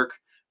Maker's Mark.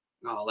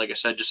 Like I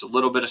said, just a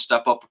little bit of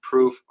step up of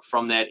proof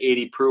from that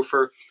 80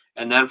 proofer.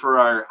 And then for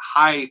our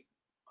high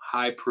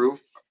proof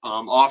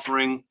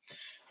offering,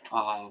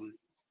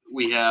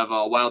 we have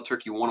Wild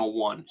Turkey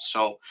 101.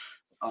 So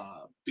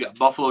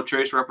Buffalo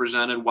Trace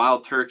represented,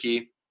 Wild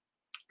Turkey,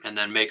 and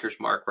then Maker's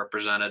Mark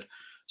represented.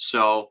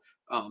 So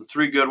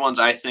 3 good ones,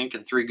 I think,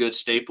 and 3 good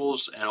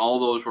staples, and all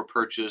those were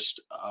purchased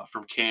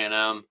from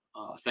K&M.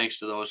 Thanks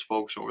to those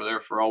folks over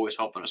there for always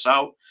helping us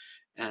out.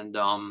 And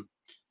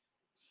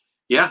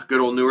yeah, good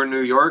old Newark,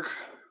 New York.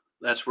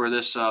 That's where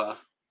this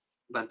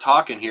been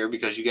talking here,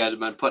 because you guys have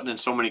been putting in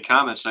so many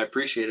comments, and I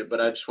appreciate it. But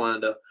I just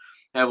wanted to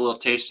have a little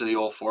taste of the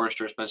Old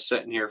Forester. It's been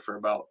sitting here for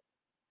about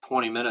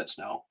 20 minutes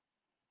now.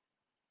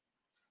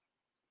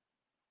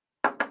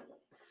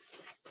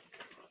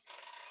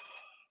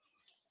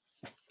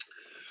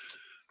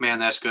 Man,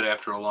 that's good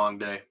after a long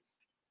day.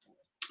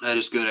 That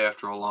is good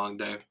after a long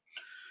day.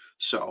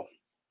 So,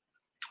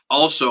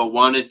 also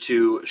wanted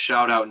to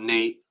shout out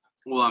Nate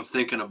while I'm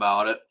thinking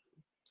about it.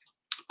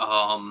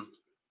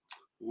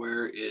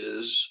 Where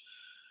is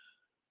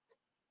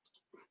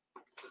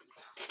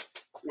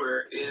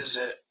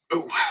it?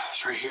 Oh,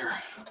 it's right here.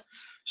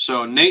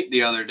 So Nate,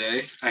 the other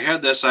day, I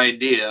had this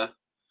idea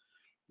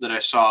that I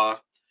saw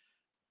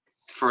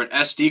for an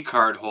SD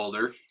card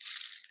holder.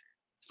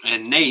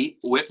 And Nate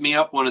whipped me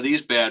up one of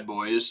these bad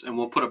boys, and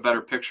we'll put a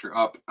better picture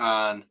up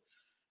on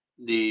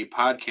the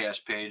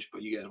podcast page,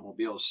 but you guys won't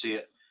be able to see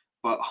it.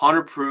 But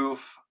 100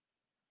 proof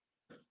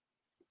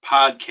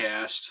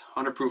podcast,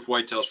 100 proof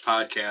Whitetails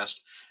podcast.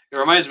 It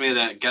reminds me of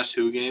that Guess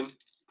Who game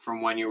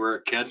from when you were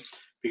a kid,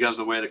 because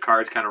the way the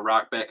cards kind of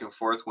rock back and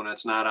forth when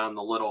it's not on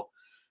the little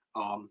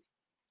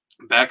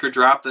backer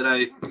drop that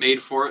I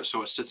made for it,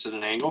 so it sits at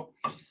an angle,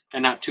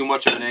 and not too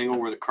much of an angle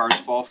where the cards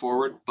fall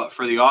forward. But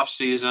for the off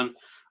season,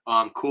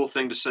 cool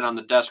thing to sit on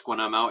the desk when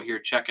I'm out here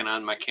checking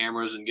on my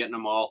cameras and getting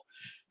them all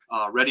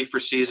ready for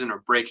season,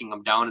 or breaking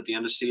them down at the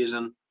end of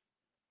season.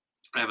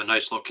 I have a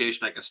nice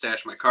location I can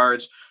stash my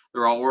cards.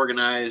 They're all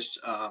organized,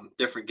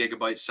 different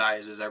gigabyte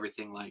sizes,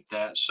 everything like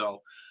that.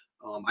 So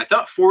I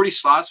thought 40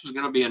 slots was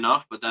going to be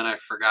enough, but then I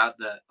forgot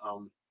that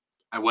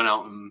I went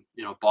out and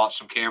bought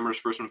some cameras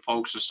for some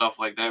folks and stuff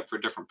like that for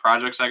different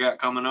projects I got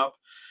coming up,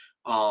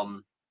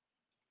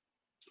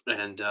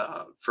 and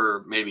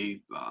for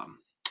maybe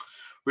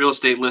real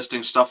estate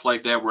listings, stuff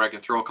like that, where I can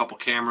throw a couple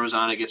cameras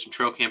on it, get some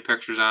trail cam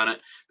pictures on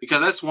it,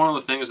 because that's one of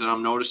the things that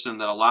I'm noticing,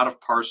 that a lot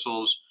of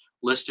parcels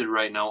listed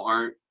right now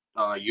aren't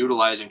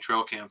utilizing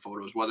trail cam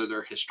photos, whether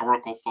they're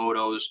historical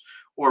photos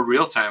or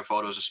real-time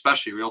photos,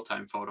 especially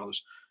real-time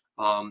photos.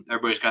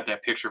 Everybody's got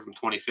that picture from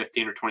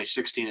 2015 or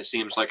 2016, it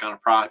seems like, on a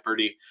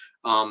property.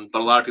 But a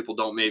lot of people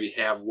don't maybe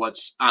have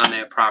what's on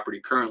that property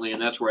currently.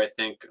 And that's where I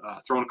think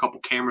throwing a couple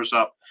cameras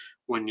up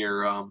when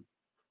you're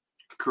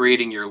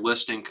creating your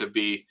listing could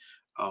be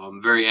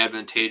very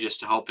advantageous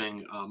to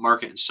helping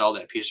market and sell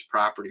that piece of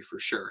property for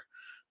sure.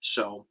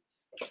 So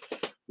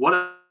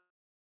what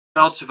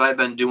else have I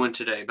been doing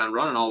today? Been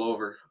running all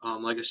over.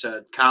 Like I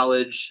said,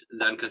 college,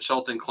 then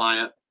consulting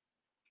client.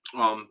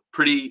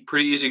 Pretty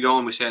easy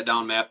going. We sat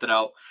down, mapped it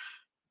out,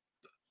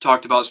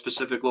 talked about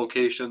specific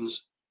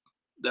locations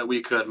that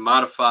we could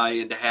modify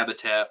into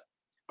habitat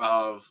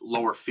of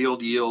lower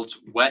field yields,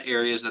 wet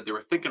areas that they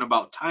were thinking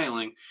about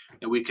tiling,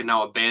 and we can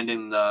now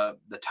abandon the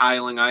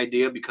tiling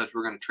idea because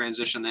we're going to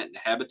transition that into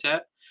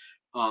habitat.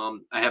 I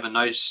have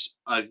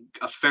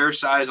a fair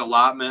size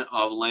allotment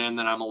of land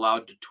that I'm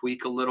allowed to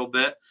tweak a little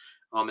bit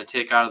and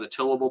take out of the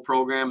tillable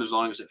program, as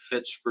long as it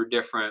fits for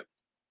different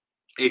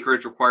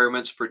acreage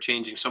requirements for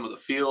changing some of the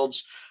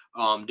fields,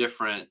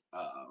 different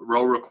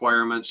row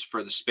requirements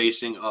for the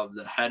spacing of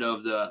the head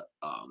of the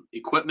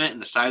equipment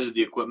and the size of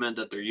the equipment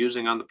that they're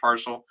using on the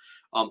parcel.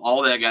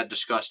 All that got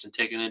discussed and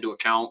taken into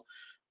account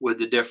with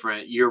the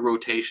different year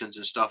rotations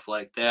and stuff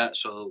like that.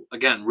 So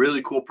again,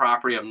 really cool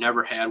property. I've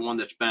never had one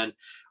that's been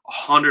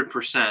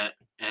 100%,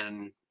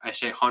 and I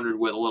say 100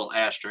 with a little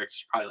asterisk.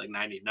 It's probably like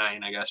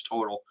 99, I guess,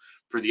 total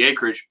for the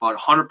acreage, but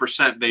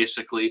 100%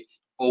 basically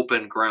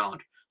open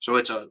ground. So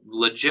it's a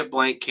legit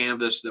blank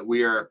canvas that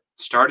we are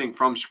starting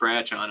from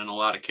scratch on in a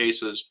lot of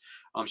cases.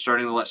 I'm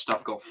starting to let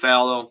stuff go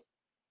fallow.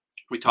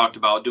 We talked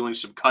about doing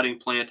some cutting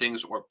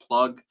plantings or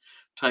plug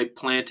type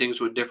plantings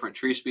with different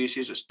tree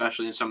species,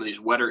 especially in some of these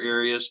wetter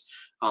areas.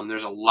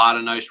 There's a lot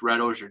of nice red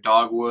osier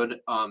dogwood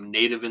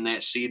native in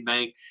that seed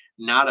bank.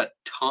 Not a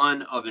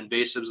ton of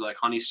invasives like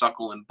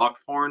honeysuckle and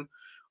buckthorn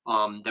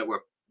that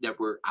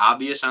were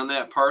obvious on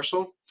that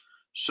parcel.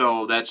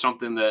 So that's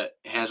something that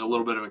has a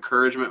little bit of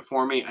encouragement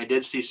for me. I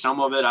did see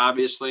some of it,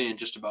 obviously, in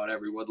just about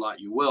every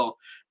woodlot you will,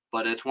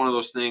 but it's one of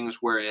those things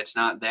where it's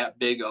not that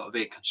big of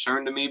a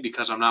concern to me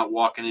because I'm not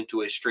walking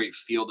into a straight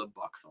field of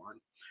buckthorn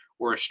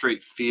or a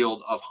straight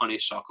field of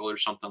honeysuckle or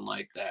something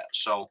like that.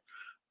 So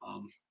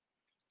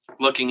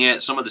looking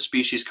at some of the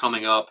species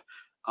coming up,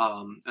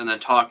 and then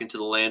talking to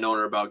the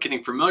landowner about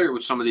getting familiar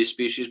with some of these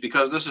species,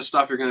 because this is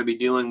stuff you're going to be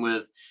dealing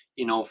with,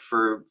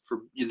 for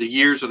the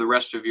years of the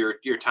rest of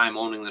your time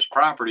owning this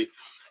property.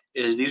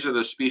 Is these are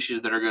the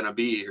species that are going to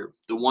be here,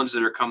 the ones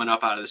that are coming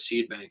up out of the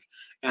seed bank.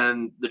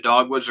 And the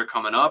dogwoods are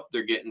coming up,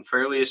 they're getting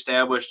fairly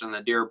established, and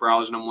the deer are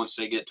browsing them once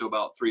they get to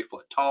about 3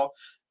 foot tall.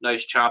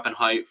 Nice chopping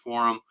height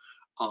for them,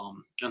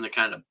 and they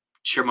kind of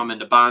trim them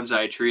into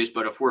bonsai trees.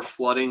 But if we're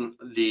flooding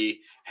the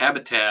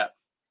habitat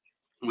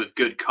with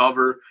good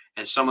cover,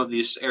 and some of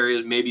these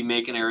areas maybe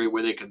make an area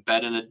where they could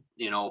bed in it,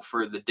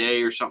 for the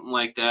day or something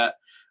like that,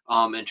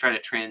 and try to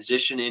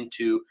transition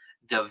into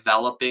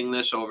developing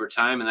this over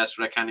time. And that's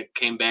what I kind of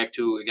came back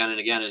to again and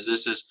again, is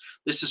this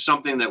is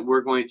something that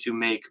we're going to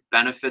make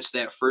benefits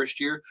that first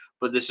year,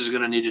 but this is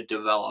going to need to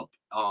develop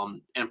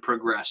and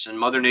progress. And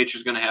Mother Nature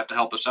is going to have to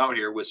help us out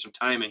here with some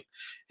timing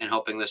and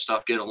helping this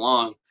stuff get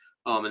along.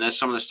 And that's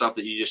some of the stuff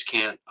that you just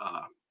can't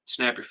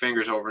snap your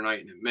fingers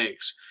overnight and it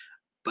makes.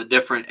 But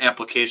different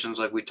applications,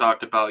 like we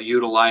talked about,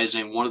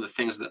 utilizing, one of the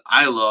things that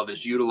I love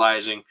is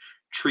utilizing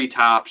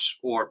treetops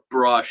or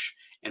brush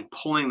and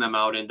pulling them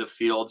out into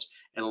fields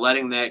and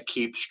letting that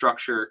keep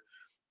structure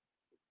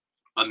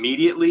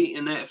immediately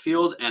in that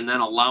field, and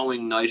then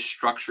allowing nice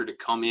structure to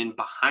come in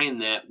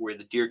behind that where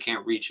the deer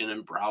can't reach in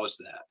and browse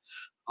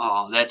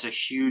that. That's a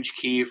huge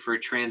key for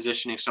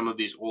transitioning some of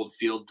these old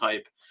field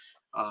type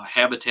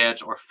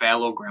habitats or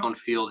fallow ground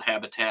field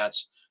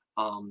habitats,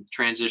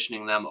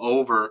 transitioning them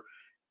over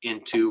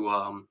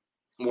into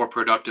more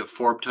productive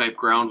forb type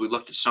ground. We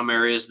looked at some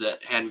areas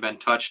that hadn't been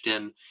touched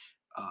in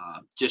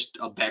just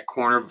a back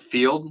corner of a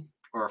field,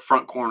 or a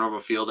front corner of a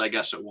field, I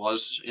guess it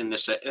was in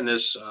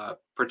this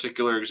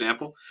particular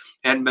example.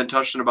 Hadn't been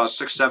touched in about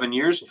 6-7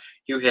 years.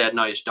 You had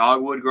nice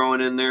dogwood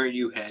growing in there.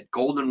 You had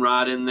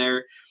goldenrod in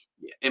there.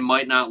 It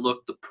might not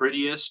look the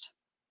prettiest,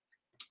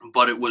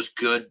 but it was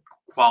good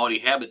quality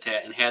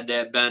habitat. And had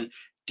that been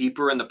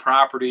deeper in the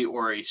property,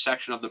 or a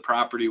section of the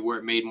property where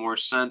it made more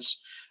sense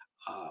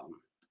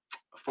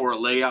for a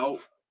layout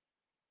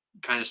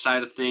kind of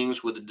side of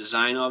things with the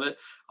design of it,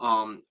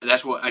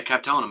 that's what I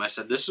kept telling him. I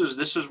said, this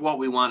is what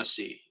we want to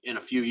see in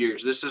a few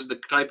years. This is the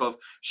type of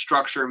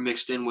structure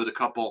mixed in with a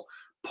couple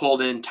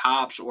pulled in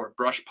tops or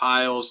brush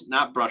piles,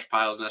 not brush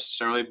piles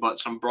necessarily, but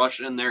some brush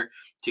in there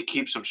to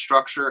keep some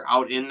structure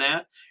out in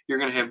that. You're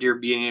going to have deer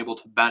being able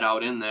to bed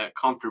out in that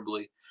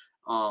comfortably,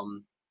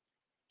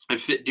 and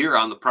fit deer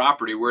on the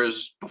property,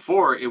 whereas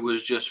before it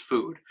was just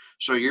food.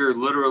 So you're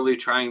literally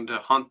trying to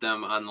hunt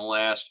them on the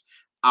last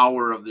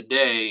hour of the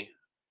day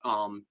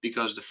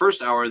because the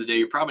first hour of the day,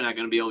 you're probably not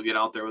going to be able to get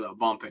out there without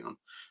bumping them.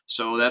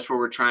 So that's where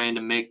we're trying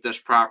to make this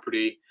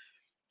property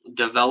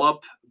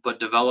develop, but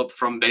develop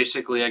from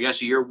basically, I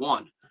guess, year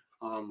one,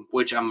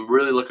 which I'm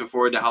really looking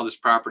forward to how this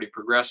property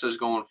progresses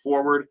going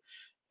forward.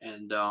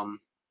 And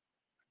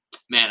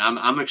man,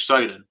 I'm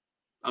excited.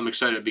 I'm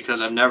excited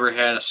because I've never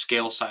had a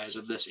scale size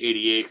of this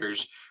 80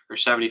 acres or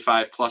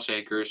 75 plus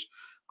acres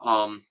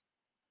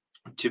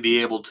to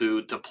be able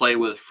to play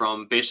with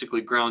from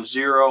basically ground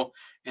zero,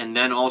 and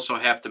then also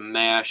have to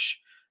mash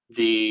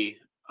the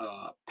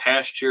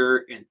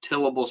pasture and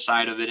tillable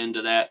side of it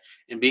into that,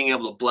 and being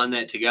able to blend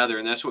that together.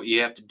 And that's what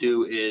you have to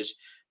do. Is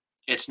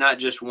it's not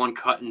just one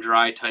cut and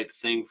dry type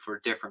thing for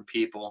different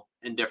people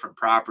and different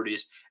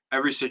properties.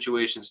 Every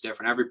situation is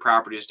different. Every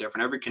property is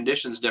different. Every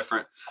condition is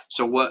different.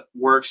 So what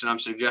works, and I'm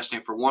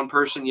suggesting for one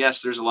person,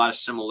 yes, there's a lot of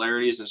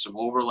similarities and some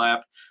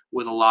overlap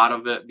with a lot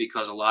of it,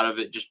 because a lot of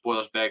it just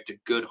boils back to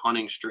good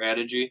hunting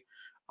strategy.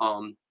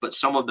 But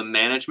some of the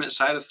management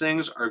side of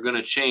things are going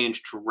to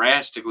change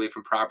drastically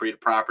from property to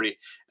property,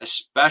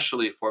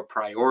 especially for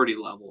priority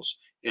levels.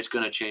 It's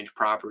going to change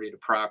property to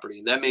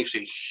property. That makes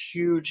a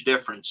huge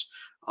difference,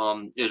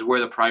 is where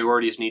the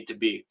priorities need to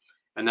be.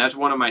 And that's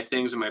one of my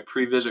things in my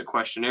pre-visit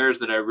questionnaires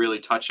that I really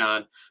touch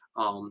on,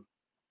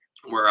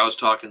 where I was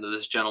talking to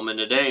this gentleman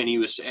today, and he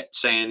was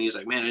saying, he's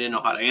like, man, I didn't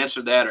know how to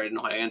answer that, or I didn't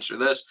know how to answer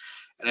this.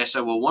 And I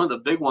said, well, one of the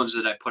big ones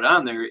that I put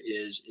on there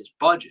is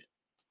budget.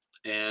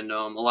 And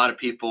a lot of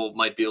people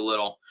might be a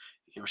little,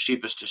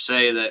 sheepish to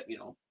say that,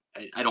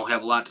 I don't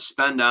have a lot to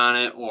spend on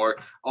it, or,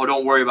 oh,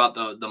 don't worry about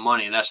the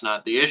money. That's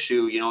not the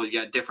issue. You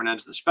got different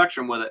ends of the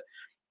spectrum with it.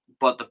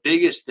 But the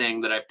biggest thing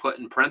that I put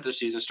in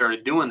parentheses and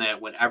started doing that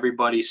when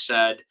everybody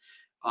said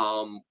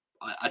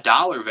a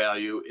dollar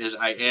value is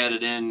I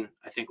added in,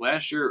 I think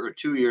last year or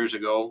 2 years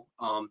ago,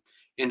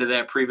 into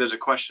that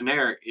pre-visit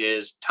questionnaire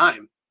is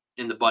time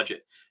in the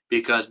budget,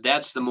 because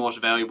that's the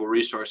most valuable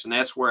resource. And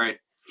that's where I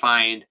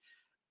find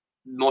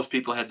most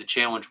people had the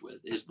challenge with,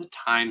 is the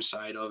time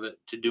side of it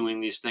to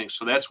doing these things.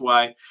 So that's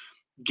why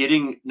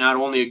getting not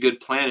only a good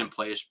plan in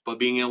place, but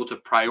being able to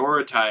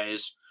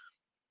prioritize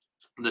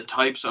the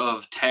types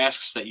of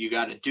tasks that you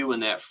got to do in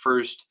that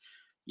first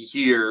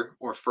year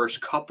or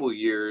first couple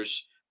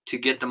years to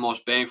get the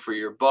most bang for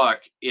your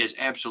buck is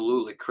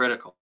absolutely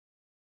critical.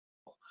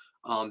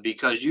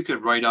 Because you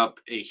could write up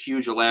a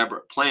huge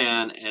elaborate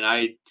plan, and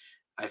I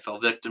fell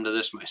victim to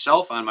this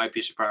myself on my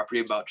piece of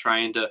property, about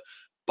trying to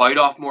bite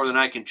off more than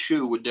I can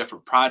chew with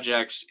different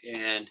projects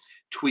and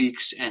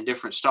tweaks and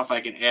different stuff I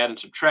can add and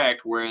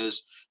subtract.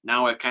 Whereas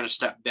now I've kind of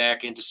stepped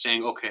back into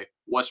saying, okay,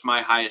 what's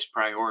my highest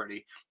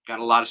priority? Got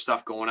a lot of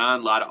stuff going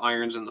on, a lot of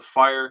irons in the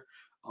fire,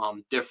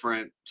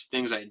 different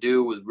things I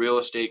do with real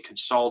estate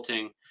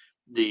consulting,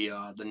 the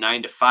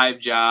 9 to 5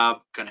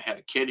 job, going to have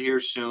a kid here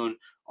soon,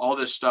 all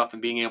this stuff,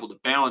 and being able to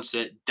balance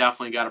it.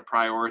 Definitely got to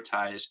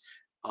prioritize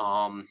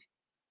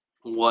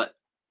what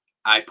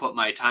I put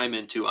my time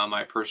into on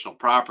my personal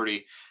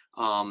property,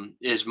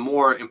 is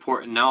more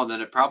important now than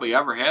it probably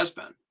ever has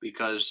been,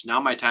 because now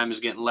my time is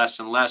getting less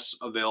and less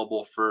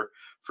available for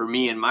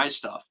me and my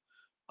stuff.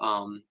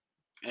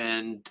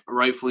 And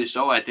rightfully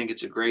so. I think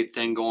it's a great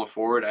thing going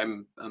forward.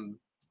 I'm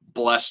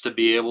blessed to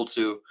be able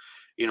to,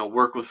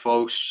 work with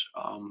folks,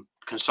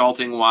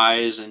 consulting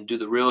wise, and do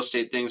the real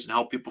estate things and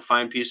help people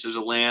find pieces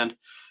of land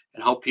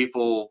and help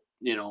people,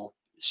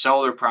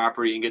 sell their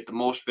property and get the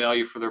most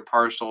value for their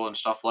parcel and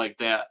stuff like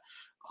that.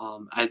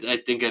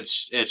 I think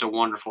it's a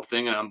wonderful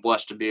thing, and I'm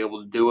blessed to be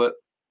able to do it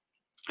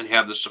and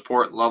have the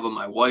support and love of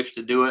my wife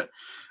to do it.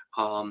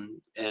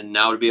 And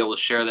now to be able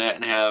to share that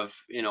and have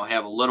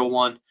a little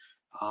one,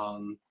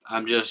 I'm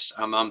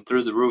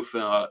through the roof,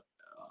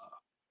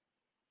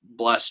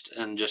 blessed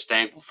and just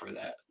thankful for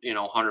that,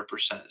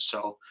 100%.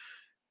 So,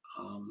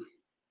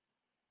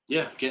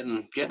 yeah,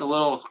 getting a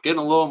little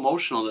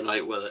emotional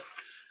tonight with it.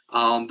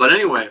 But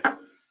anyway,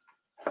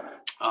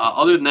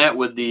 other than that,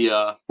 with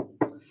the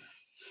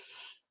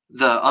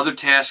other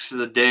tasks of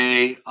the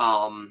day,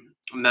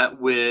 met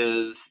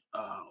with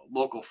a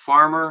local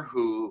farmer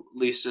who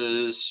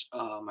leases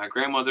my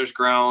grandmother's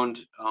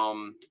ground.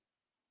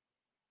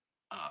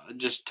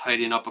 Just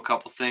tidying up a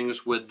couple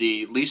things with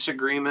the lease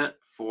agreement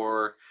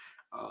for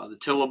the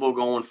tillable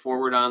going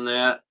forward on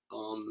that.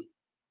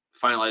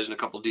 Finalizing a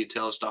couple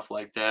details, stuff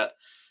like that.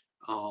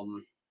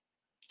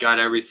 Got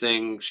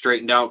everything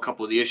straightened out. A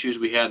couple of the issues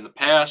we had in the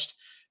past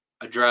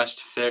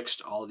addressed,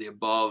 fixed, all of the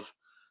above.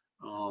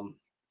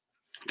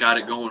 Got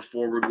it going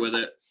forward with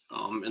it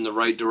in the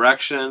right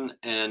direction.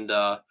 And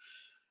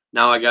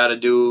now I got to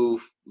do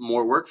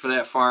more work for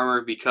that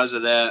farmer because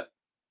of that.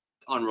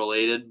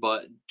 Unrelated,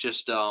 but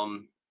just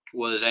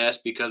was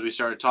asked because we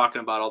started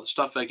talking about all the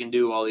stuff I can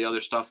do, all the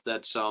other stuff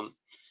that's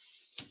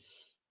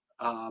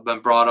been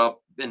brought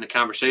up in the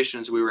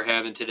conversations we were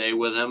having today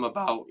with him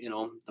about,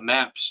 the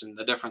maps and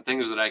the different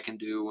things that I can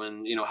do,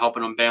 and,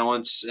 helping them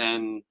balance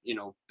and,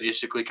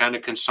 basically kind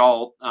of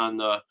consult on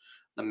the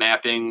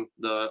mapping,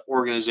 the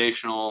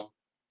organizational,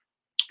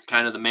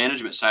 kind of the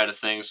management side of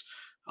things.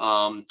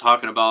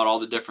 talking about all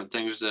the different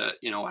things that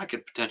I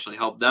could potentially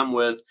help them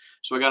with.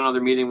 So I got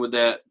another meeting with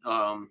that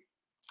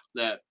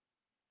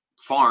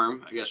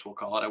farm, I guess we'll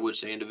call it. I would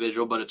say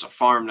individual, but it's a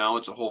farm now.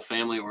 It's a whole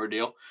family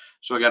ordeal.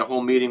 So I got a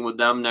whole meeting with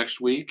them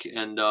next week,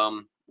 and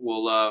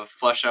we'll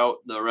flesh out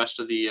the rest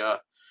of the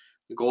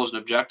goals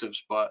and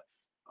objectives. But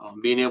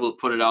being able to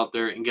put it out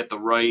there and get the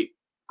right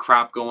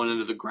crop going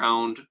into the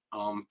ground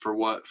for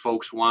what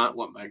folks want,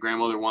 what my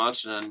grandmother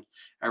wants, and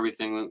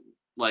everything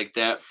like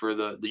that for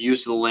the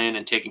use of the land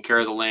and taking care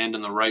of the land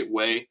in the right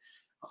way.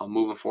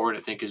 Moving forward, I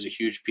think is a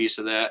huge piece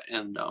of that,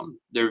 and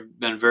they've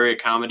been very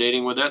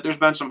accommodating with that. There's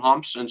been some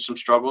humps and some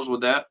struggles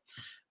with that.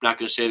 I'm not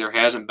going to say there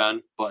hasn't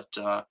been, but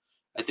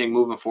I think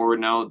moving forward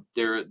now,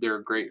 they're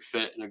a great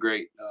fit and a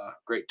great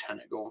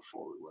tenant going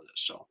forward with it.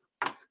 So,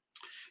 a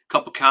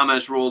couple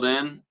comments rolled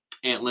in.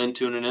 Aunt Lynn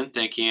tuning in.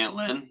 Thank you, Aunt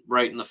Lynn.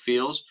 Right in the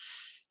feels.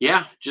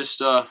 Yeah,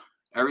 just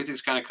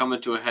everything's kind of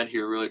coming to a head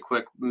here really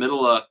quick.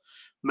 Middle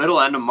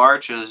end of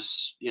March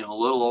is a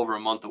little over a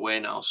month away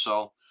now.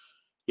 So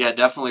yeah,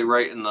 definitely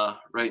right in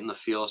the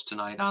feels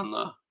tonight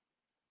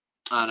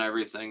on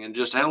everything, and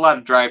just had a lot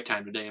of drive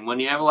time today. And when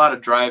you have a lot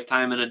of drive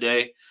time in a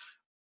day,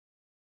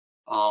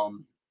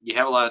 you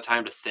have a lot of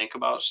time to think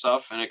about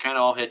stuff, and it kind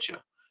of all hits you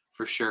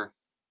for sure.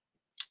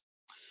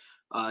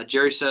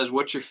 Jerry says,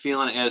 "What's your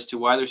feeling as to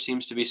why there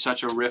seems to be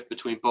such a rift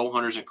between bow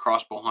hunters and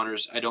crossbow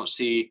hunters? I don't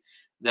see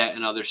that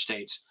in other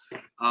states."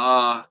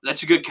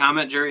 That's a good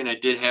comment, Jerry, and I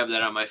did have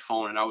that on my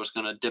phone, and I was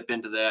going to dip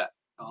into that,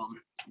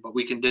 but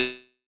we can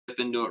dip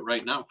into it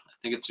right now. I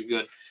think it's a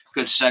good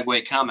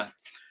segue comment.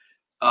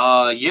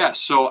 Yeah,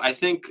 so I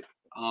think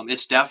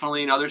it's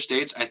definitely in other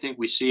states. I think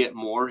we see it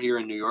more here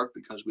in New York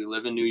because we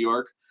live in New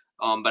York,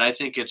 but I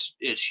think it's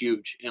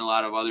huge in a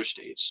lot of other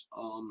states.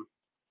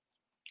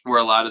 Where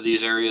a lot of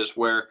these areas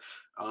where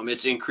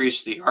it's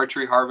increased the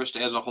archery harvest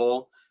as a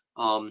whole.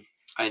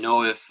 I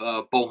know if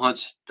Bo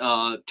Hunt's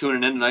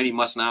tuning in tonight, he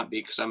must not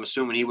be, because I'm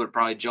assuming he would have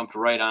probably jumped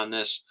right on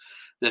this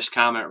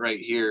comment right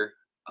here.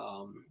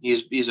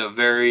 He's a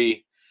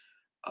very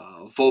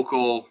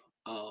vocal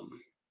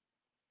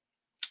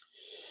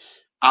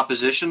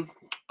opposition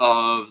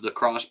of the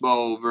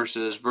crossbow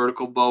versus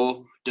vertical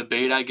bow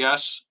debate, I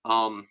guess.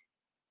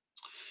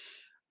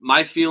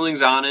 My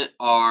feelings on it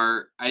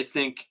are, I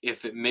think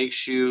if it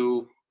makes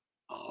you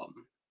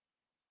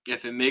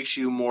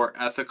more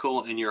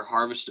ethical in your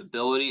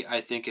harvestability,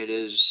 I think it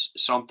is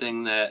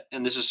something that,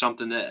 and this is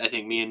something that I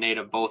think me and Nate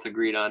have both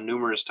agreed on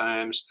numerous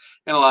times,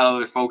 and a lot of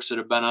other folks that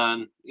have been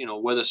on,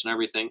 with us and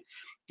everything.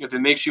 If it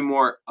makes you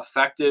more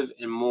effective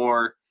and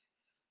more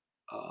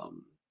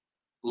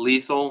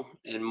lethal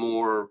and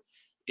more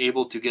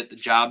able to get the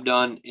job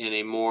done in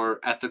a more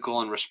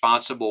ethical and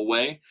responsible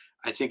way,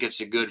 I think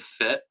it's a good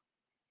fit.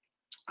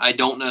 I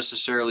don't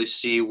necessarily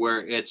see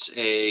where it's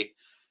a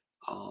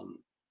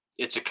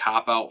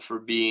cop out for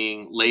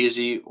being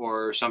lazy,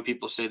 or some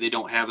people say they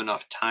don't have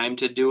enough time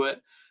to do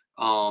it.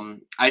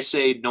 I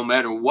say no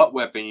matter what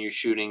weapon you're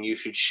shooting, you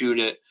should shoot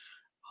it,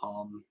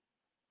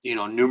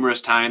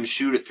 numerous times,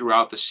 shoot it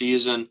throughout the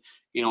season.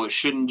 It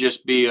shouldn't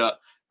just be a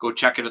go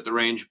check it at the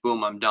range,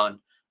 boom, I'm done.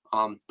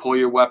 Pull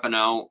your weapon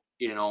out,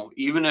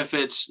 even if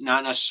it's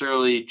not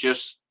necessarily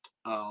just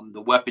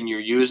the weapon you're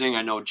using.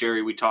 I know,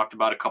 Jerry, we talked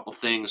about a couple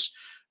things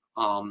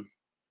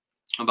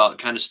about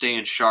kind of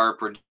staying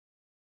sharp, or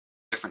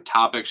different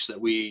topics that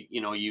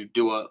you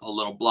do a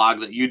little blog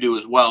that you do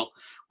as well.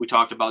 We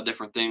talked about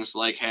different things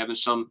like having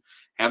some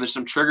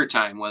trigger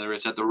time, whether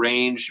it's at the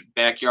range,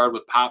 backyard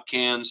with pop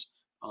cans,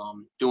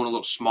 doing a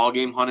little small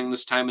game hunting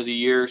this time of the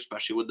year,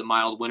 especially with the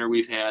mild winter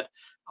we've had,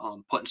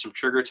 putting some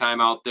trigger time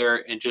out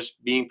there and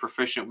just being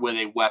proficient with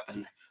a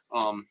weapon.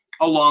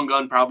 A long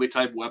gun probably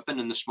type weapon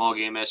in the small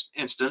game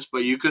instance,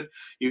 but you could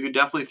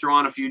definitely throw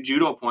on a few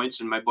judo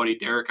points. And my buddy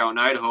Derek out in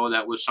Idaho,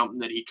 that was something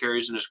that he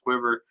carries in his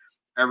quiver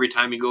every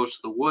time he goes to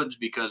the woods,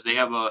 because they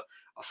have a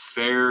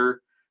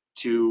fair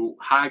to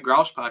high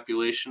grouse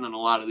population on a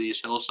lot of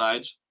these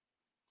hillsides.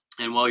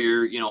 And while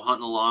you're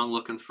hunting along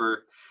looking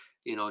for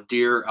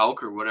deer,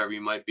 elk, or whatever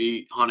you might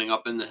be hunting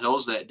up in the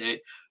hills that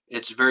day,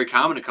 it's very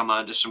common to come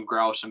onto some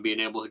grouse and being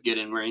able to get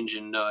in range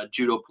and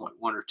judo point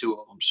one or two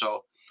of them.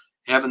 So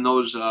having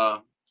those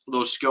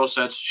skill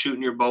sets,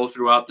 shooting your bow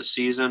throughout the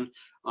season.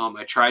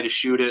 I try to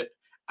shoot it.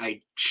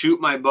 I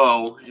shoot my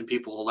bow, and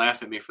people will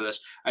laugh at me for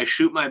this. I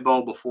shoot my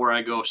bow before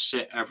I go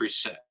sit every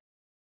sit.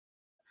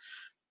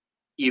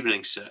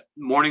 Evening sit.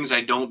 Mornings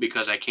I don't,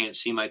 because I can't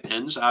see my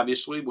pins,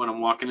 obviously, when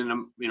I'm walking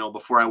into,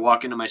 before I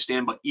walk into my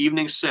stand. But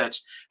evening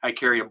sits, I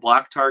carry a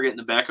black target in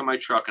the back of my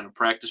truck and a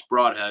practice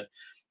broadhead.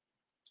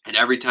 And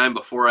every time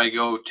before I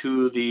go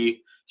to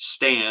the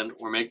stand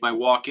or make my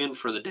walk in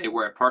for the day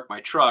where I park my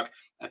truck,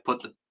 I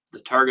put the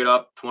target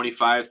up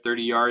 25,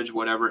 30 yards,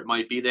 whatever it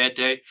might be that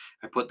day.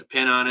 I put the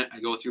pin on it. I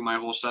go through my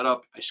whole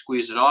setup. I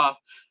squeeze it off,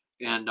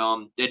 and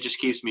that just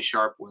keeps me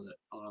sharp with it.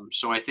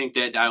 So I think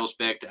that dials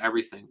back to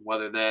everything,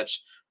 whether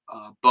that's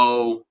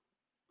bow,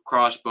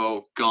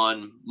 crossbow,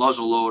 gun,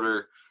 muzzle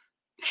loader,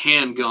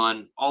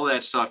 handgun, all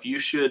that stuff. You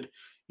should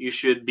you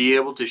should be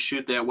able to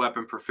shoot that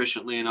weapon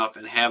proficiently enough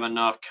and have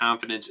enough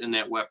confidence in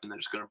that weapon that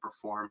it's going to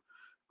perform.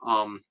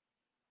 Um,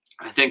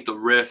 I think the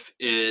riff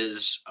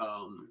is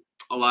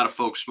a lot of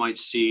folks might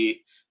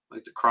see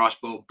like the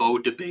crossbow bow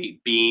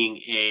debate being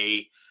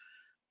a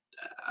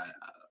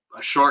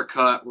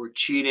shortcut or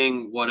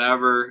cheating,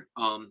 whatever.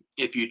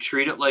 If you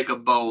treat it like a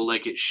bow,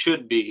 like it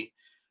should be,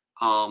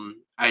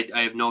 I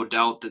have no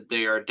doubt that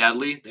they are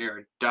deadly. They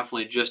are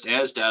definitely just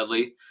as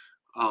deadly.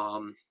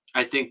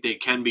 I think they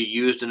can be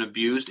used and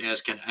abused,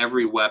 as can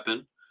every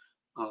weapon,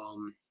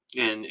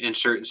 in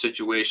certain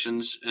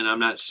situations. And I'm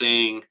not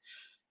saying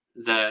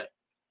that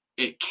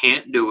it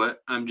can't do it.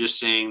 I'm just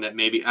saying that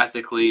maybe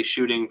ethically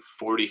shooting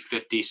 40,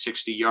 50,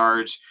 60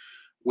 yards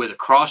with a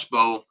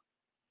crossbow,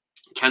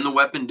 can the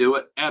weapon do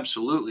it?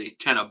 Absolutely.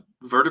 Can a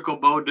vertical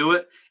bow do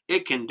it?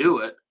 It can do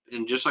it.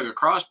 And just like a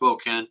crossbow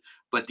can,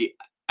 but the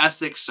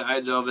ethics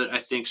sides of it, I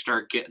think,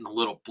 start getting a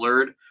little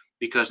blurred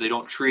because they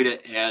don't treat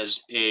it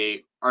as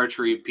a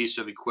archery piece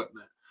of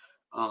equipment.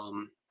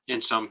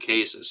 In some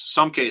cases,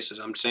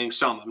 I'm saying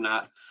some, I'm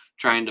not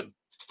trying to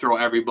throw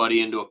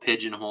everybody into a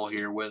pigeonhole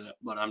here with it,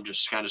 but I'm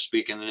just kind of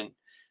speaking in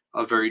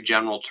a very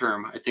general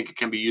term. I think it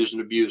can be used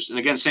and abused. And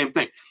again, same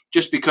thing,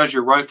 just because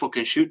your rifle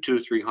can shoot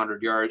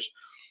 200-300 yards,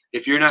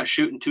 if you're not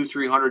shooting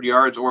 200-300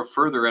 yards or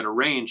further at a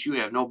range, you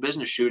have no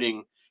business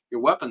shooting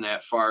your weapon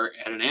that far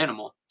at an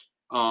animal.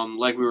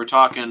 Like we were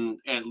talking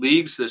at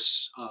leagues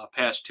this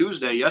past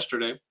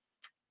yesterday,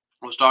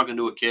 I was talking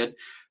to a kid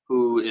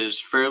who is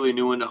fairly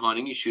new into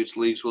hunting. He shoots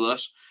leagues with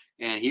us,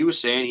 and he was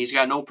saying he's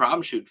got no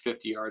problem shooting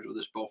 50 yards with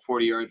his bow,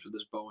 40 yards with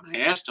his bow. And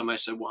I asked him, I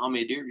said, well, how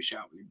many deer you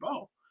shot with your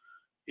bow?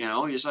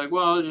 He's like,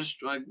 well,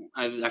 just like,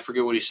 I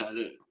forget what he said,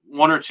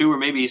 one or two, or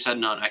maybe he said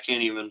none. I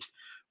can't even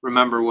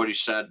remember what he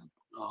said,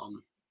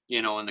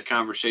 in the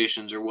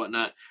conversations or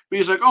whatnot. But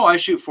he's like, oh, I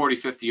shoot 40,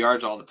 50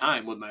 yards all the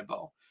time with my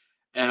bow.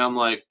 And I'm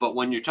like, but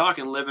when you're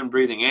talking living,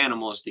 breathing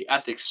animals, the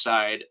ethics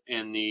side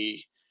and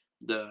the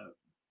uh,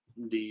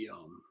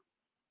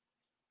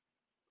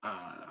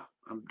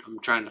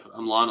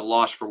 I'm on a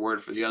loss for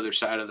word for the other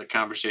side of the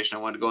conversation.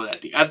 I want to go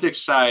that the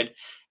ethics side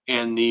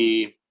and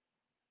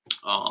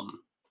um,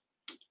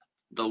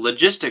 the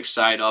logistics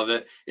side of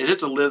it is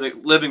it's a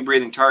living,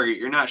 breathing target.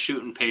 You're not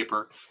shooting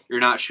paper. You're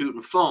not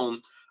shooting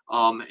foam.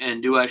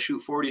 And do I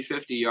shoot 40,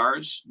 50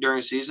 yards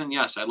during season?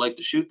 Yes, I'd like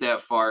to shoot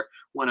that far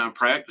when I'm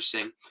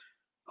practicing.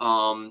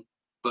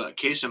 But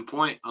case in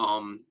point,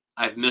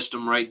 I've missed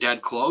them right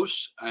dead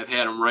close. I've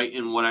had them right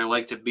in what I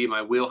like to be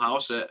my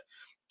wheelhouse at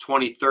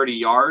 20, 30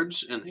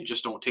 yards, and they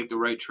just don't take the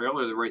right trail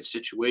or the right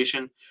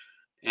situation.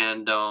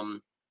 And,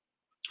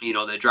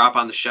 they drop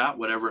on the shot,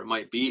 whatever it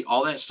might be.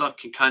 All that stuff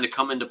can kind of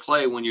come into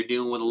play when you're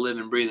dealing with a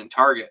living, breathing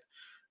target,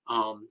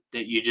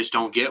 that you just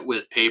don't get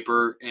with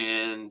paper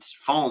and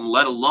foam,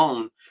 let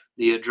alone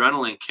the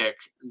adrenaline kick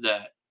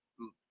that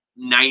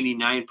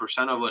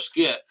 99% of us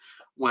get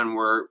when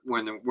we're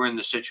in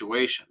the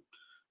situation.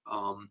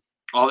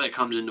 All that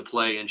comes into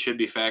play and should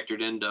be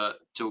factored into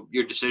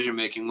your decision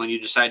making when you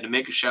decide to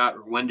make a shot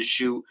or when to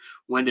shoot,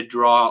 when to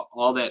draw,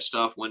 all that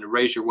stuff, when to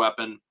raise your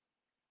weapon,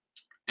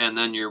 and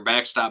then your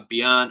backstop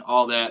beyond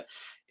all that.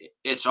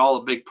 It's all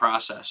a big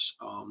process,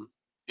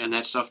 and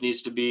that stuff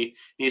needs to be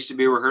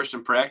rehearsed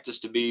and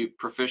practiced to be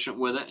proficient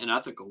with it and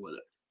ethical with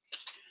it.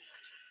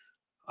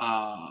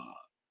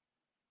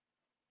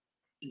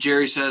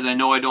 Jerry says, I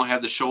know I don't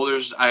have the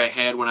shoulders I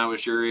had when I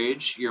was your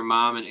age. Your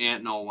mom and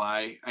aunt know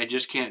why. I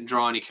just can't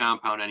draw any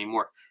compound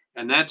anymore.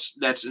 And that's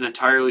an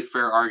entirely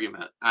fair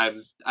argument.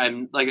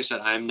 I'm like I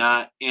said, I'm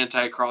not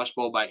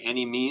anti-crossbow by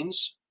any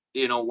means,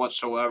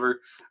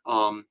 whatsoever.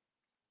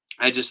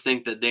 I just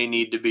think that they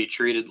need to be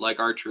treated like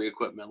archery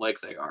equipment, like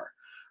they are.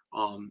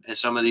 And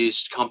some of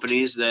these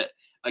companies that,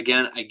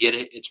 again, I get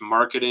it. It's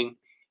marketing.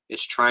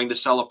 It's trying to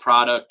sell a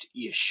product.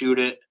 You shoot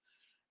it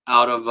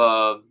out of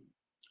a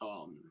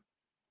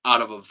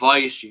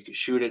vise. You can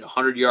shoot it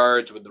 100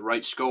 yards with the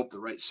right scope, the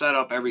right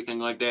setup, everything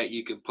like that.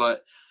 You can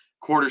put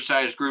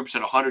quarter-sized groups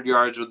at 100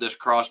 yards with this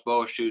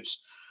crossbow.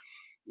 Shoots,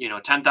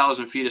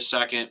 10,000 feet a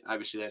second.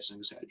 Obviously, that's an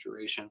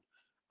exaggeration,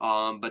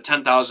 but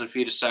 10,000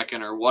 feet a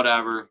second or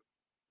whatever.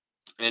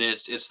 And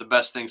it's the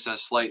best thing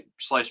since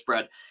sliced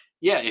bread.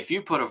 Yeah, if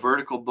you put a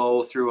vertical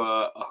bow through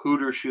a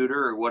hooter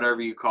shooter or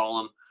whatever you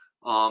call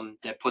them,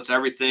 that puts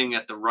everything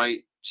at the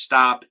right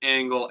stop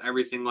angle,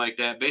 everything like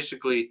that,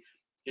 basically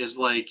is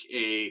like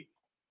a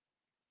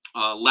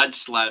lead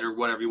sled or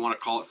whatever you want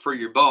to call it for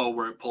your bow,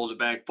 where it pulls it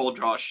back, full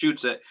draw,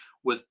 shoots it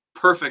with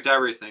perfect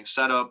everything,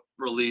 setup,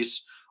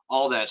 release,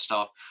 all that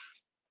stuff.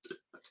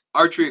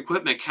 Archery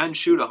equipment can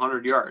shoot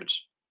 100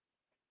 yards.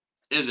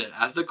 Is it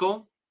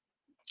ethical?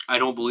 I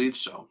don't believe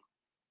so.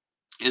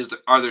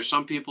 Are there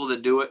some people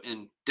that do it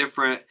in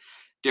different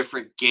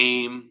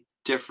game,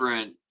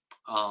 different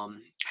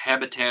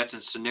habitats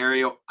and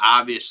scenario?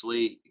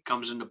 Obviously, it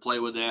comes into play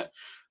with that.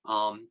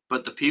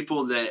 But the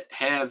people that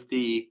have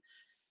the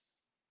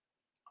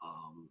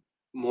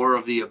more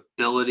of the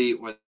ability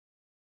or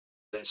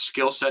that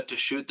skill set to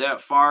shoot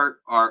that far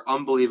are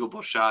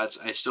unbelievable shots.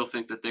 I still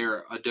think that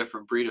they're a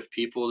different breed of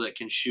people that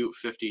can shoot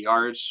 50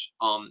 yards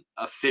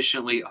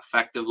efficiently,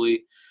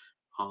 effectively,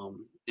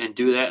 and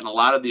do that. And a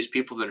lot of these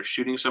people that are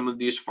shooting some of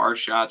these far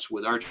shots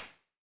with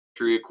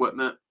archery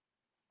equipment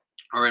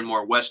are in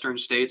more Western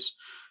states,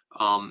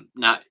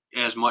 not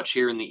as much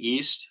here in the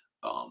East.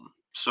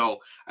 So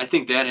I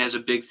think that has a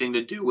big thing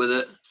to do with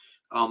it,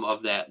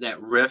 of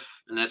that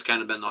riff, and that's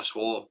kind of been this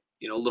whole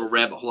little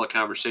rabbit hole of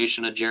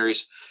conversation of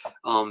Jerry's,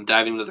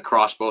 diving into the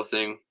crossbow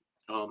thing.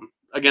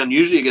 Again,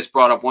 usually it gets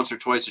brought up once or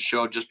twice a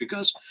show, just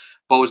because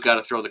Bo's got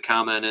to throw the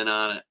comment in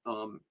on it,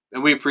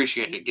 and we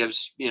appreciate it. It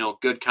gives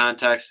good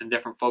context and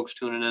different folks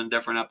tuning in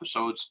different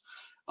episodes,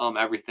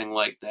 everything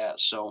like that.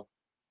 So,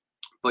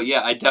 but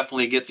yeah, I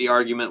definitely get the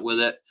argument with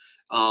it.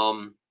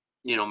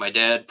 My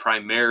dad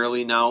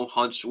primarily now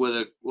hunts with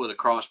a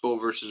crossbow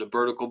versus a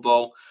vertical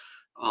bow.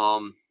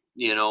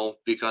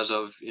 Because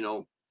of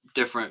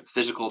different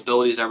physical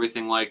abilities,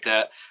 everything like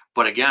that.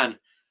 But again,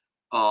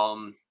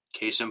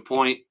 case in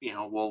point,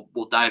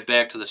 we'll dive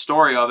back to the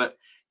story of it.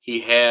 He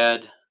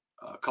had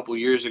a couple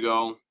years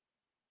ago,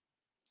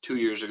 2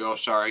 years ago,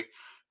 sorry.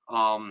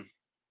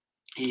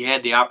 He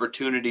had the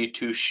opportunity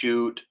to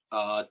shoot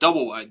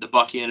double wide. The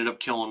buck he ended up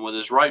killing with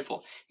his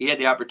rifle. He had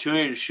the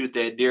opportunity to shoot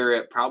that deer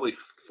at probably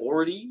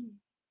 40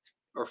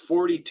 or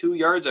 42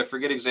 yards. I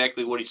forget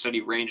exactly what he said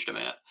he ranged him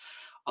at.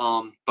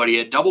 But he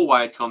had double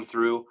wide come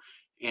through,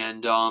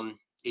 and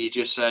he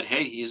just said,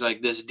 hey, he's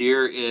like, this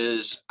deer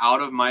is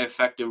out of my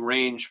effective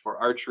range for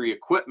archery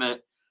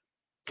equipment.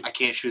 I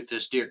can't shoot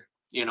this deer,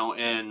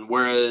 and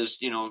whereas,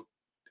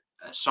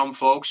 some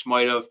folks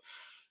might have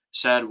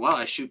said, well,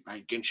 I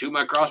can shoot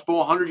my crossbow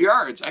 100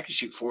 yards. I can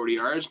shoot 40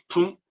 yards.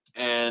 Boom.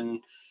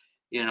 And,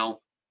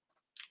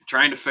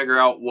 trying to figure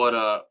out what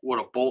a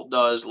bolt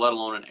does, let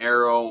alone an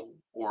arrow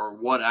or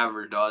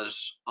whatever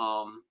does.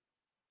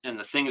 And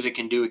the things it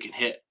can do, it can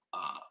hit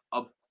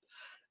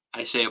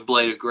a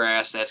blade of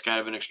grass. That's kind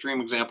of an extreme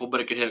example, but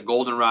it could hit a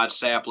goldenrod,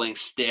 sapling,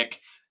 stick,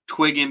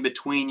 twig in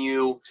between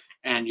you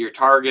and your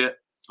target,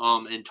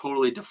 and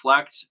totally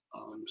deflect.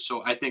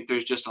 So I think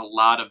there's just a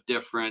lot of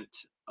different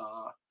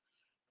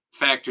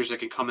factors that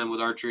can come in with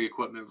archery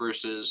equipment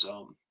versus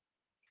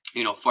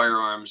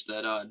firearms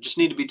that just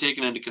need to be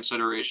taken into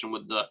consideration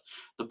with the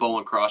bow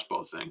and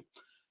crossbow thing.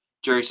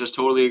 Jerry says,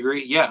 totally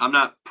agree. Yeah, I'm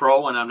not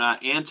pro and I'm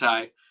not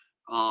anti,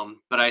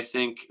 but I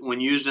think when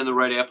used in the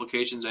right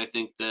applications, I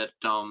think that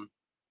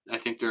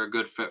they're a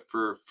good fit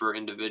for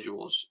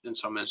individuals in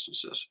some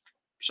instances.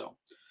 So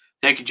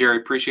thank you, Jerry.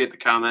 Appreciate the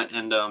comment,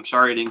 and I'm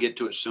sorry I didn't get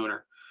to it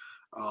sooner.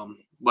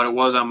 But it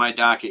was on my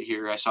docket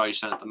here. I saw you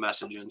sent the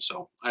message in,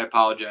 so I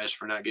apologize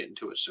for not getting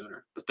to it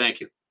sooner. But thank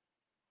you.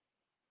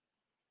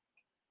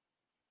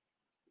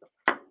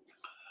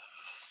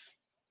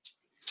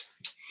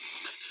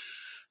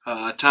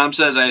 Tom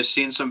says, I have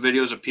seen some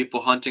videos of people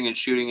hunting and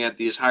shooting at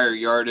these higher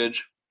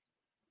yardage.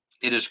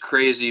 It is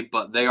crazy,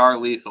 but they are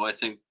lethal. I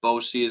think bow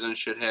season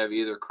should have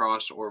either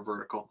cross or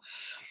vertical.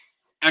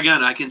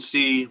 Again, I can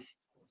see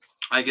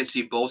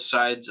both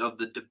sides of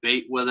the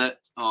debate with it.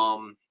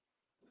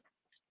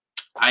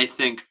 I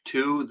think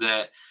too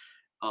that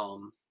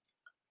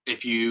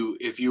if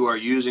you are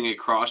using a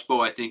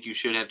crossbow, I think you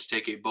should have to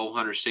take a bow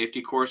hunter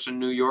safety course in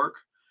New York.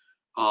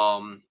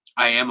 I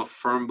am a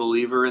firm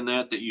believer in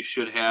that you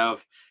should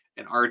have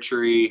an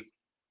archery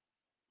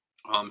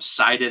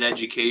sighted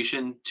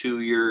education to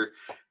your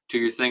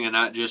thing, and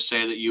not just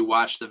say that you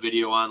watch the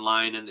video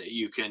online and that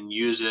you can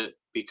use it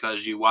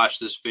because you watch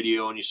this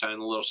video and you sign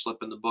a little slip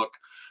in the book.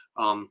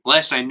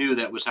 Last I knew,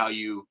 that was how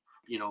you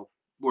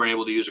were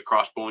able to use a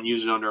crossbow and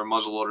use it under a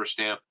muzzleloader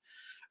stamp.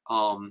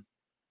 And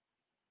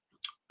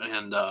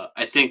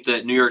I think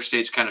that New York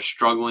State's kind of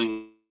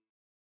struggling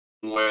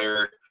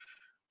where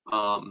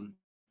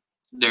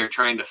they're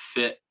trying to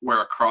fit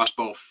where a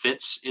crossbow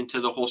fits into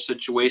the whole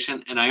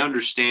situation. And I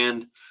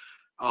understand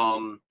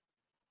the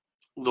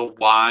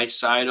why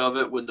side of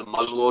it with the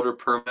muzzleloader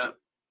permit.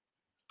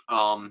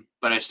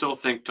 But I still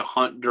think to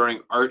hunt during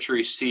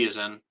archery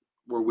season,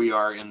 where we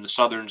are in the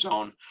southern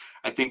zone,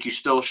 I think you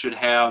still should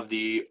have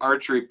the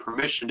archery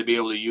permission to be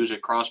able to use a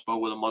crossbow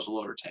with a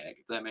muzzleloader tag,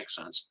 if that makes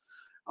sense.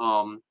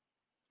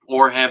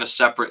 Or have a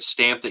separate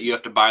stamp that you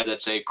have to buy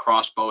that's a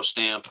crossbow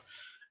stamp,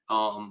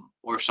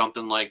 or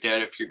something like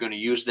that if you're going to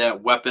use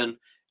that weapon,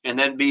 and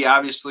then be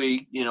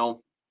obviously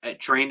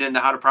trained into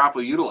how to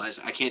properly utilize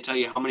it. I can't tell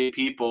you how many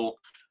people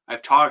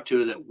I've talked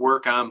to that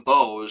work on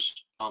bows,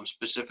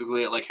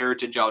 specifically at like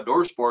Heritage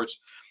Outdoor Sports,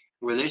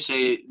 where they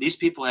say these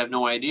people have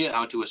no idea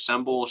how to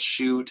assemble,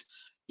 shoot,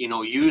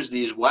 use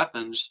these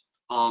weapons.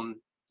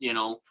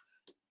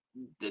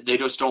 They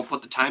just don't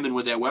put the time in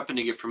with that weapon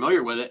to get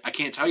familiar with it. I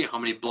can't tell you how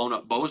many blown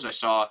up bows I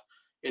saw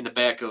in the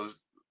back of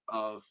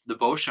the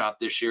bow shop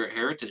this year at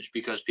Heritage,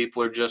 because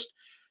people are just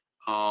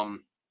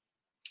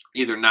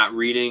either not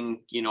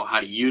reading, how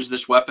to use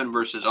this weapon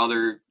versus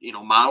other,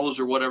 models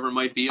or whatever it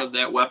might be of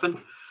that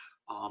weapon.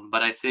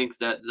 But I think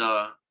that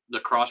the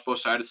crossbow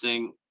side of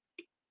thing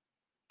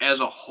as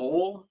a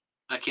whole,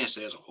 I can't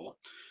say as a whole,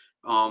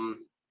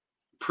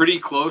 pretty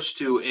close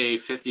to a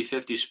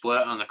 50-50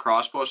 split on the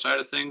crossbow side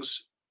of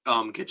things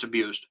gets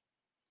abused.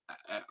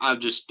 I'll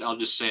just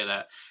say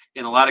that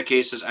in a lot of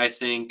cases, I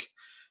think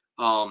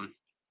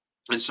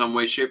in some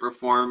way, shape, or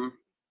form,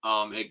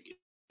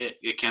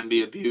 it can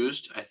be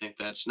abused. I think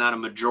that's not a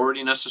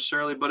majority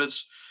necessarily, but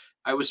it's,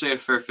 I would say, a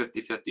fair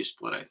 50-50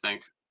 split. I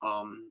think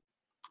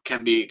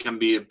can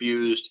be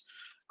abused,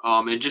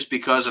 and just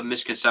because of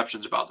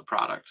misconceptions about the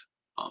product,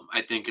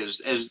 I think is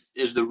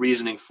the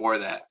reasoning for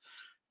that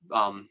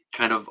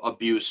kind of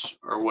abuse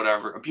or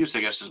whatever. Abuse,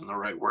 I guess, isn't the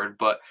right word,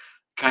 but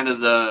kind of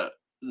the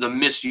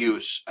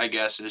misuse, I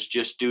guess, is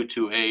just due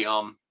to a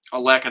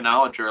lack of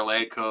knowledge or a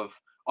lack of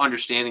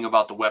understanding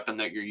about the weapon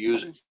that you're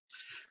using.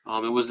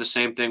 It was the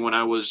same thing when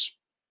I was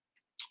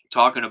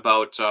talking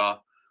about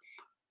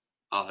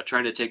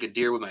trying to take a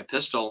deer with my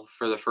pistol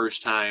for the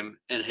first time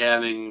and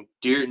having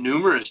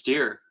numerous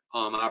deer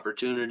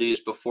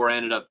opportunities before I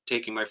ended up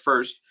taking my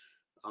first.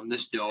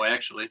 This doe,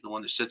 actually, the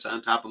one that sits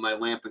on top of my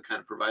lamp and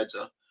kind of provides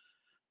a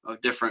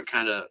different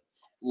kind of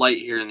light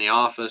here in the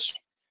office.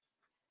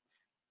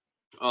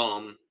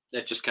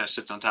 That just kind of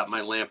sits on top of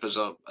my lamp as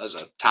a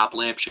top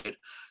lampshade.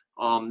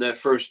 That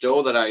first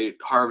doe that I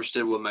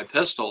harvested with my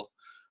pistol,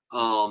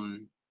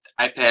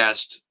 I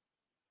passed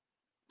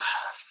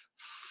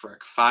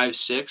 5,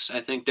 6,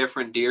 I think,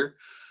 different deer.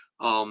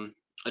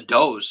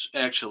 Does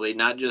actually,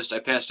 not just, I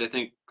passed, I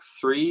think,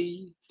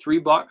 three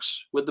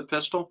bucks with the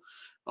pistol,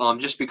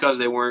 just because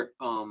they weren't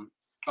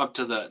up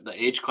to the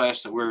age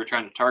class that we were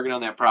trying to target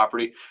on that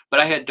property. But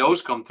I had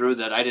does come through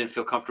that I didn't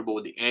feel comfortable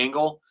with the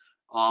angle.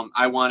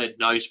 I wanted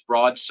nice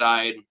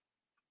broadside,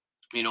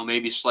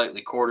 maybe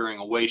slightly quartering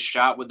away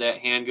shot with that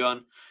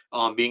handgun,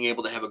 being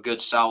able to have a good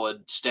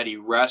solid steady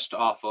rest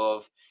off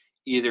of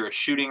either a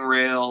shooting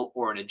rail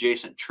or an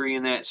adjacent tree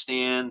in that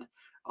stand,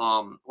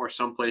 or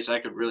someplace I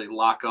could really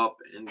lock up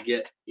and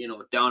get,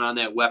 down on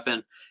that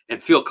weapon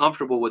and feel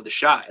comfortable with the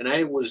shot. And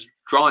I was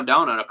drawing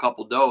down on a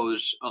couple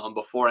does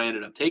before I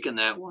ended up taking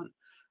that one.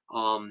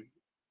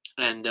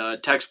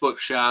 And textbook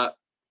shot.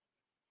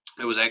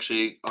 It was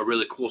actually a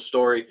really cool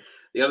story.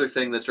 The other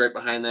thing that's right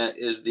behind that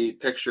is the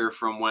picture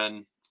from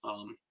when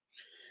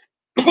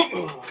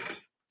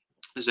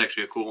is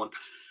actually a cool one.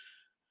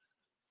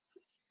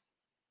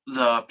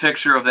 The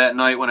picture of that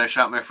night when I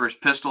shot my first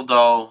pistol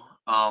doe,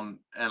 and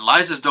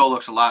Liza's doe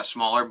looks a lot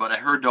smaller, but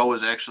her doe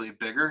was actually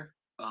bigger.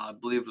 I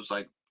believe it was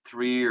like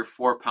 3 or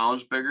 4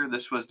 pounds bigger.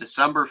 This was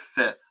December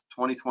 5th,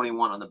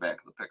 2021 on the back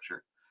of the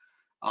picture.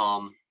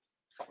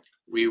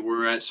 We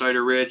were at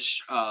Cider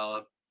Ridge.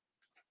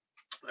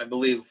 I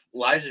believe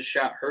Liza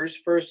shot hers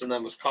first and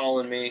then was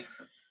calling me.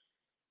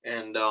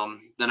 And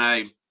then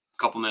a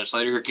couple minutes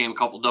later, here came a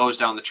couple does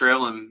down the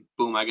trail, and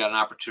boom, I got an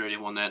opportunity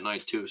one that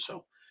night too.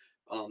 So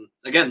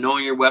again,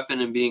 knowing your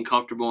weapon and being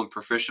comfortable and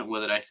proficient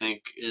with it, I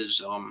think is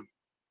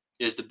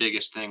the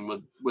biggest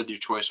thing with your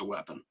choice of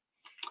weapon.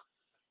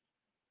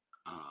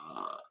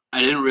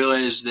 I didn't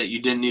realize that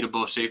you didn't need a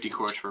bow safety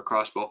course for a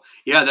crossbow.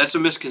 Yeah, that's a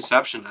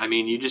misconception. I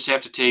mean, you just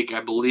have to take,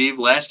 I believe,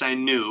 last I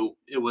knew,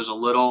 it was a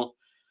little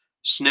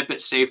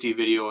snippet safety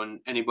video, and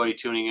anybody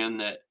tuning in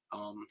that,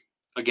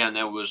 again,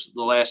 that was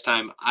the last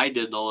time I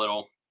did the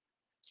little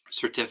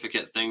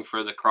certificate thing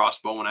for the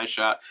crossbow. When I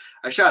shot 2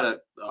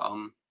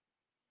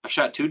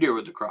 deer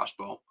with the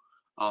crossbow,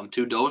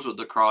 2 does with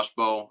the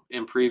crossbow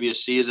in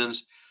previous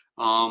seasons.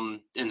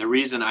 And the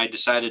reason I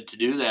decided to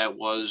do that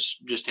was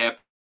just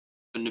happened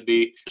to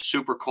be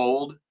super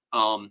cold.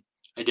 I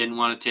didn't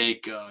want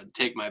to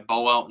take my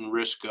bow out and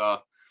risk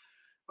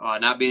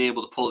not being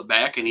able to pull it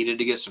back. I needed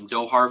to get some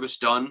doe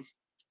harvest done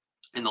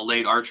in the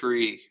late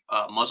archery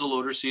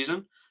muzzleloader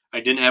season. I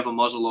didn't have a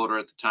muzzleloader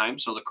at the time,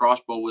 so the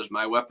crossbow was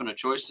my weapon of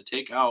choice to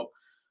take out.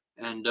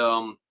 And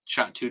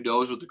shot 2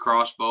 does with the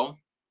crossbow.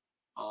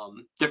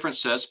 Different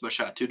sets, but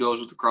shot 2 does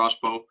with the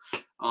crossbow.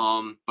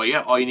 But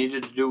yeah, all you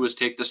needed to do was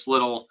take this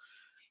little,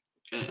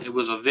 it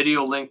was a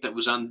video link that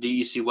was on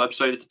the DEC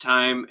website at the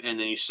time, and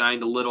then you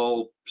signed a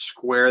little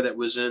square that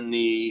was in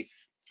the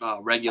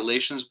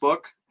regulations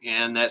book,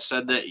 and that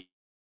said that,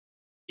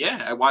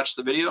 yeah, I watched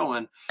the video,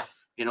 and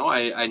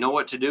I know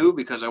what to do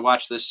because I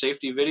watched this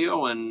safety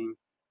video, and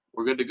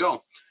we're good to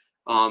go.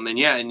 And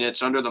yeah, and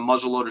it's under the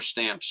muzzleloader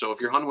stamp. So if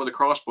you're hunting with a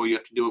crossbow, you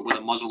have to do it with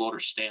a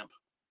muzzleloader stamp,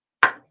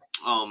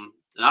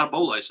 not a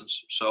bow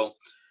license. So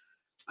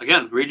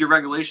again, read your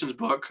regulations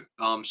book.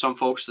 Some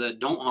folks that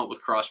don't hunt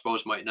with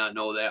crossbows might not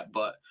know that,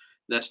 but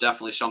that's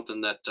definitely something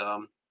that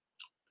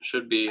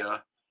should be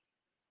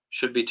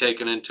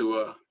taken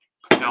into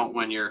account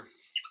when you're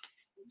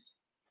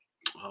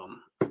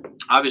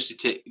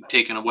obviously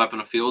taking a weapon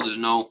afield. Is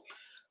know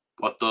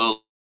what the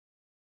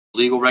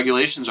legal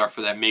regulations are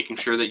for that, making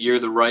sure that you're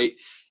the right,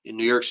 in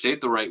New York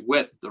State, the right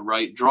width, the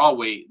right draw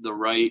weight, the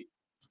right,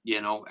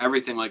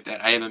 everything like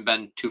that. I haven't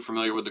been too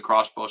familiar with the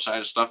crossbow side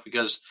of stuff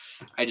because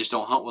I just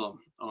don't hunt with them.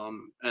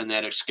 And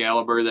that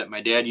Excalibur that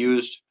my dad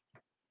used,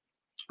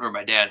 or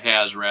my dad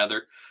has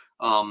rather,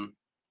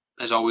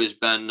 has always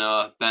been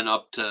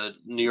up to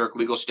New York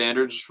legal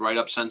standards right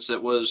up since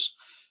it was,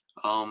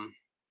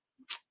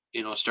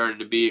 started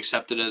to be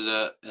accepted as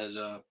a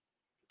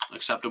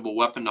acceptable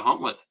weapon to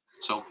hunt with.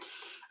 So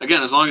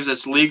again, as long as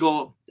it's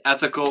legal,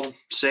 ethical,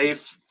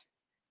 safe,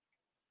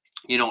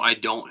 I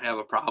don't have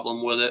a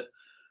problem with it.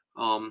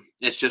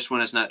 It's just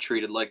when it's not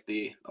treated like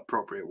the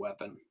appropriate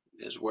weapon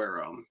is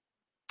where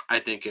I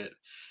think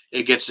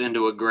it gets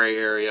into a gray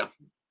area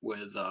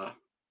with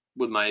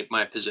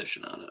my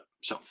position on it.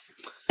 So,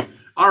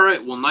 all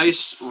right, well,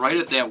 nice, right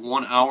at that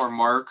 1 hour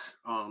mark.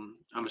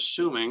 I'm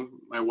assuming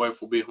my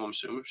wife will be home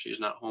soon if she's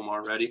not home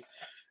already.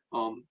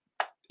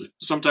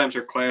 Sometimes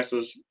her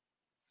classes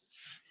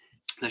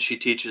that she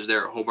teaches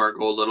there at Hobart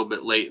go a little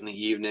bit late in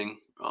the evening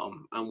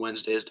on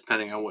Wednesdays,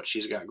 depending on what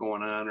she's got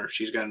going on, or if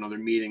she's got another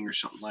meeting or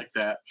something like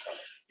that.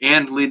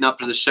 And leading up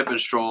to the sip and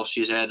stroll,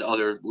 she's had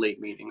other late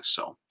meetings.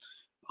 So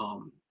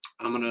I'm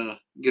going to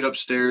get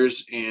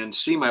upstairs and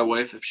see my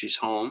wife if she's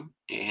home.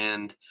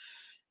 And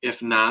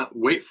if not,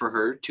 wait for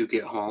her to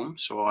get home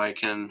so I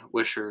can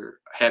wish her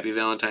happy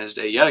Valentine's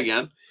Day yet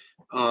again.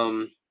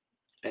 And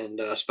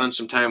spend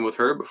some time with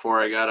her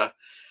before I got to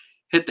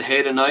hit the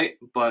hay tonight.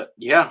 But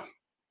yeah,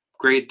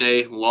 great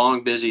day,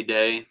 long, busy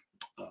day.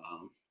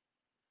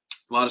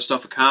 A lot of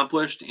stuff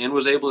accomplished, and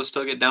was able to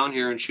still get down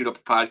here and shoot up a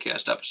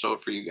podcast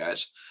episode for you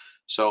guys.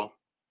 So,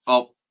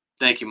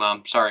 thank you,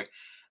 Mom. Sorry.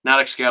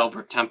 Not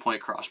Excalibur,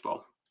 10-point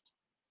crossbow.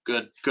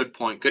 Good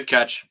point. Good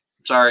catch.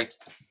 Sorry.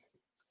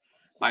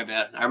 My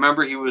bad. I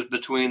remember he was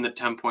between the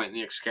 10-point and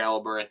the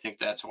Excalibur. I think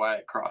that's why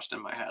it crossed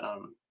in my head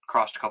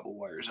crossed a couple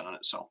wires on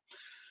it. So,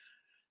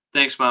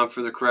 thanks, Mom,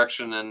 for the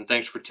correction, and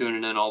thanks for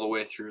tuning in all the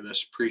way through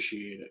this.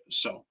 Appreciate it.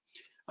 So,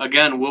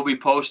 again, we'll be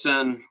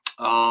posting...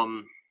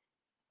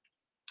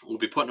 we'll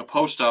be putting a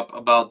post up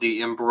about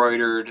the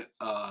embroidered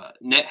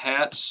knit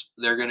hats.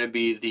 They're going to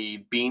be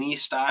the beanie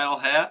style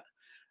hat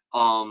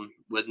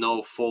with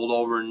no fold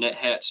over knit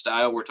hat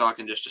style. We're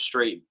talking just a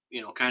straight,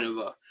 kind of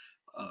a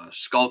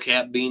skull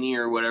cap beanie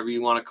or whatever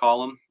you want to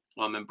call them,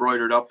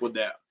 embroidered up with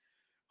that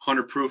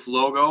 100 proof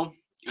logo.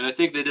 And I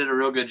think they did a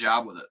real good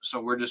job with it. So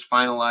we're just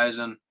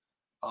finalizing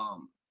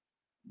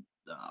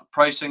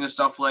pricing and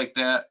stuff like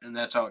that. And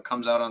that's how it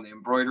comes out on the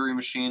embroidery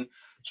machine.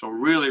 So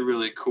really,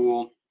 really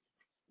cool.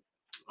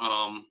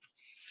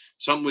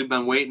 Something we've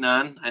been waiting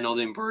on. I know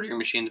the embroidery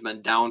machine's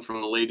been down from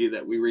the lady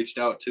that we reached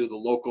out to, the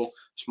local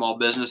small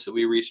business that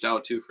we reached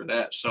out to for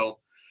that. So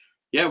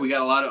yeah, we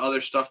got a lot of other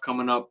stuff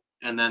coming up.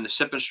 And then the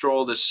sip and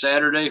stroll this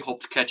Saturday.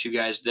 Hope to catch you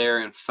guys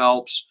there in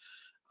Phelps.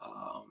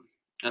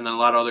 And then a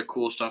lot of other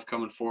cool stuff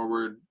coming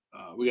forward.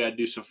 We got to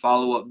do some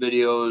follow-up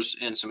videos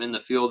and some in the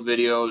field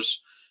videos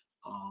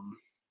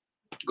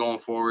going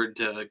forward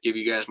to give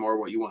you guys more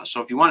what you want.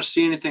 So if you want to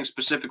see anything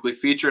specifically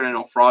featured, I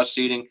know frost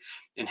seeding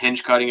and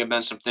hinge cutting have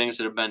been some things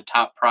that have been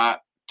top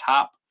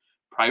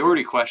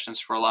priority questions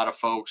for a lot of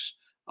folks.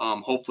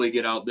 Hopefully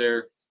get out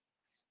there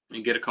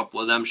and get a couple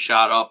of them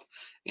shot up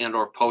and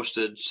or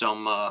posted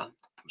some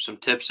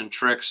tips and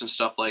tricks and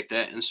stuff like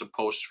that, and some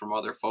posts from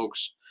other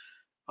folks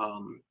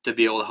to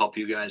be able to help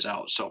you guys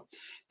out. So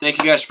thank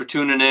you guys for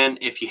tuning in.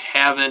 If you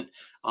haven't,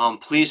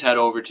 please head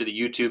over to the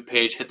YouTube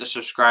page, hit the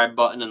subscribe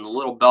button and the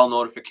little bell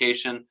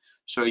notification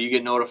so you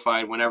get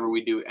notified whenever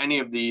we do any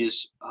of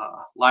these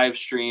live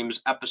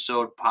streams,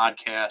 episode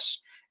podcasts,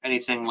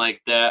 anything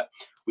like that.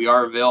 We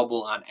are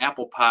available on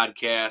Apple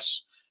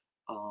Podcasts,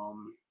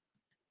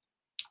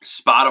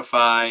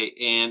 Spotify,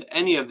 and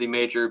any of the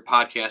major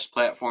podcast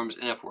platforms.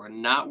 And if we're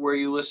not where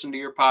you listen to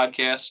your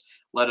podcasts,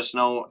 let us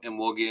know and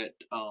we'll get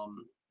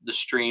the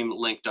stream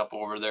linked up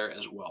over there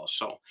as well.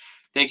 So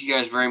thank you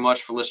guys very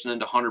much for listening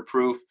to 100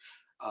 Proof.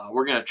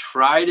 We're going to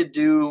try to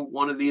do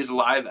one of these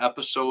live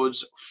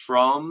episodes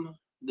from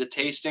the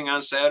tasting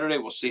on Saturday.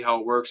 We'll see how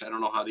it works. I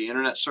don't know how the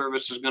internet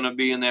service is going to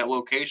be in that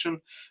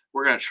location.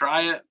 We're going to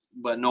try it,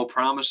 but no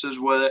promises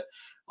with it.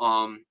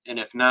 And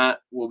if not,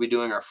 we'll be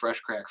doing our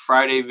Fresh Crack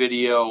Friday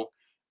video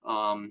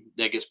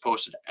that gets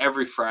posted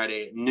every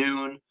Friday at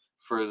noon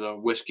for the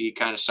whiskey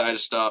kind of side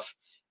of stuff.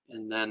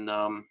 And then,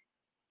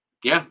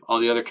 yeah, all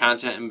the other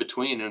content in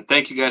between. And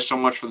thank you guys so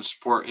much for the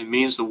support. It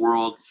means the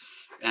world.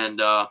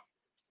 And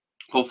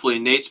hopefully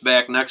Nate's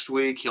back next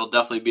week. He'll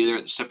definitely be there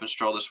at the Sip and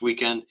Stroll this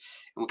weekend.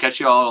 And we'll catch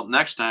you all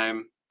next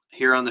time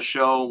here on the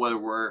show, whether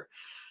we're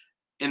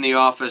in the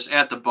office,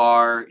 at the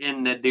bar,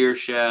 in the deer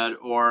shed,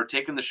 or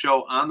taking the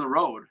show on the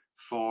road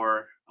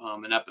for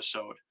an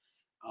episode.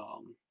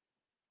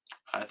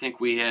 I think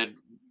we had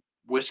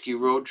whiskey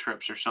road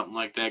trips or something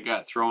like that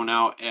got thrown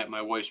out at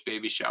my wife's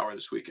baby shower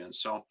this weekend.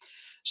 So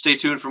stay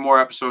tuned for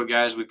more episode,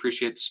 guys. We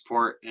appreciate the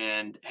support,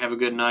 and have a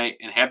good night,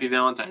 and happy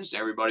Valentine's Day,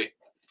 everybody.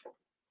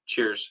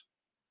 Cheers.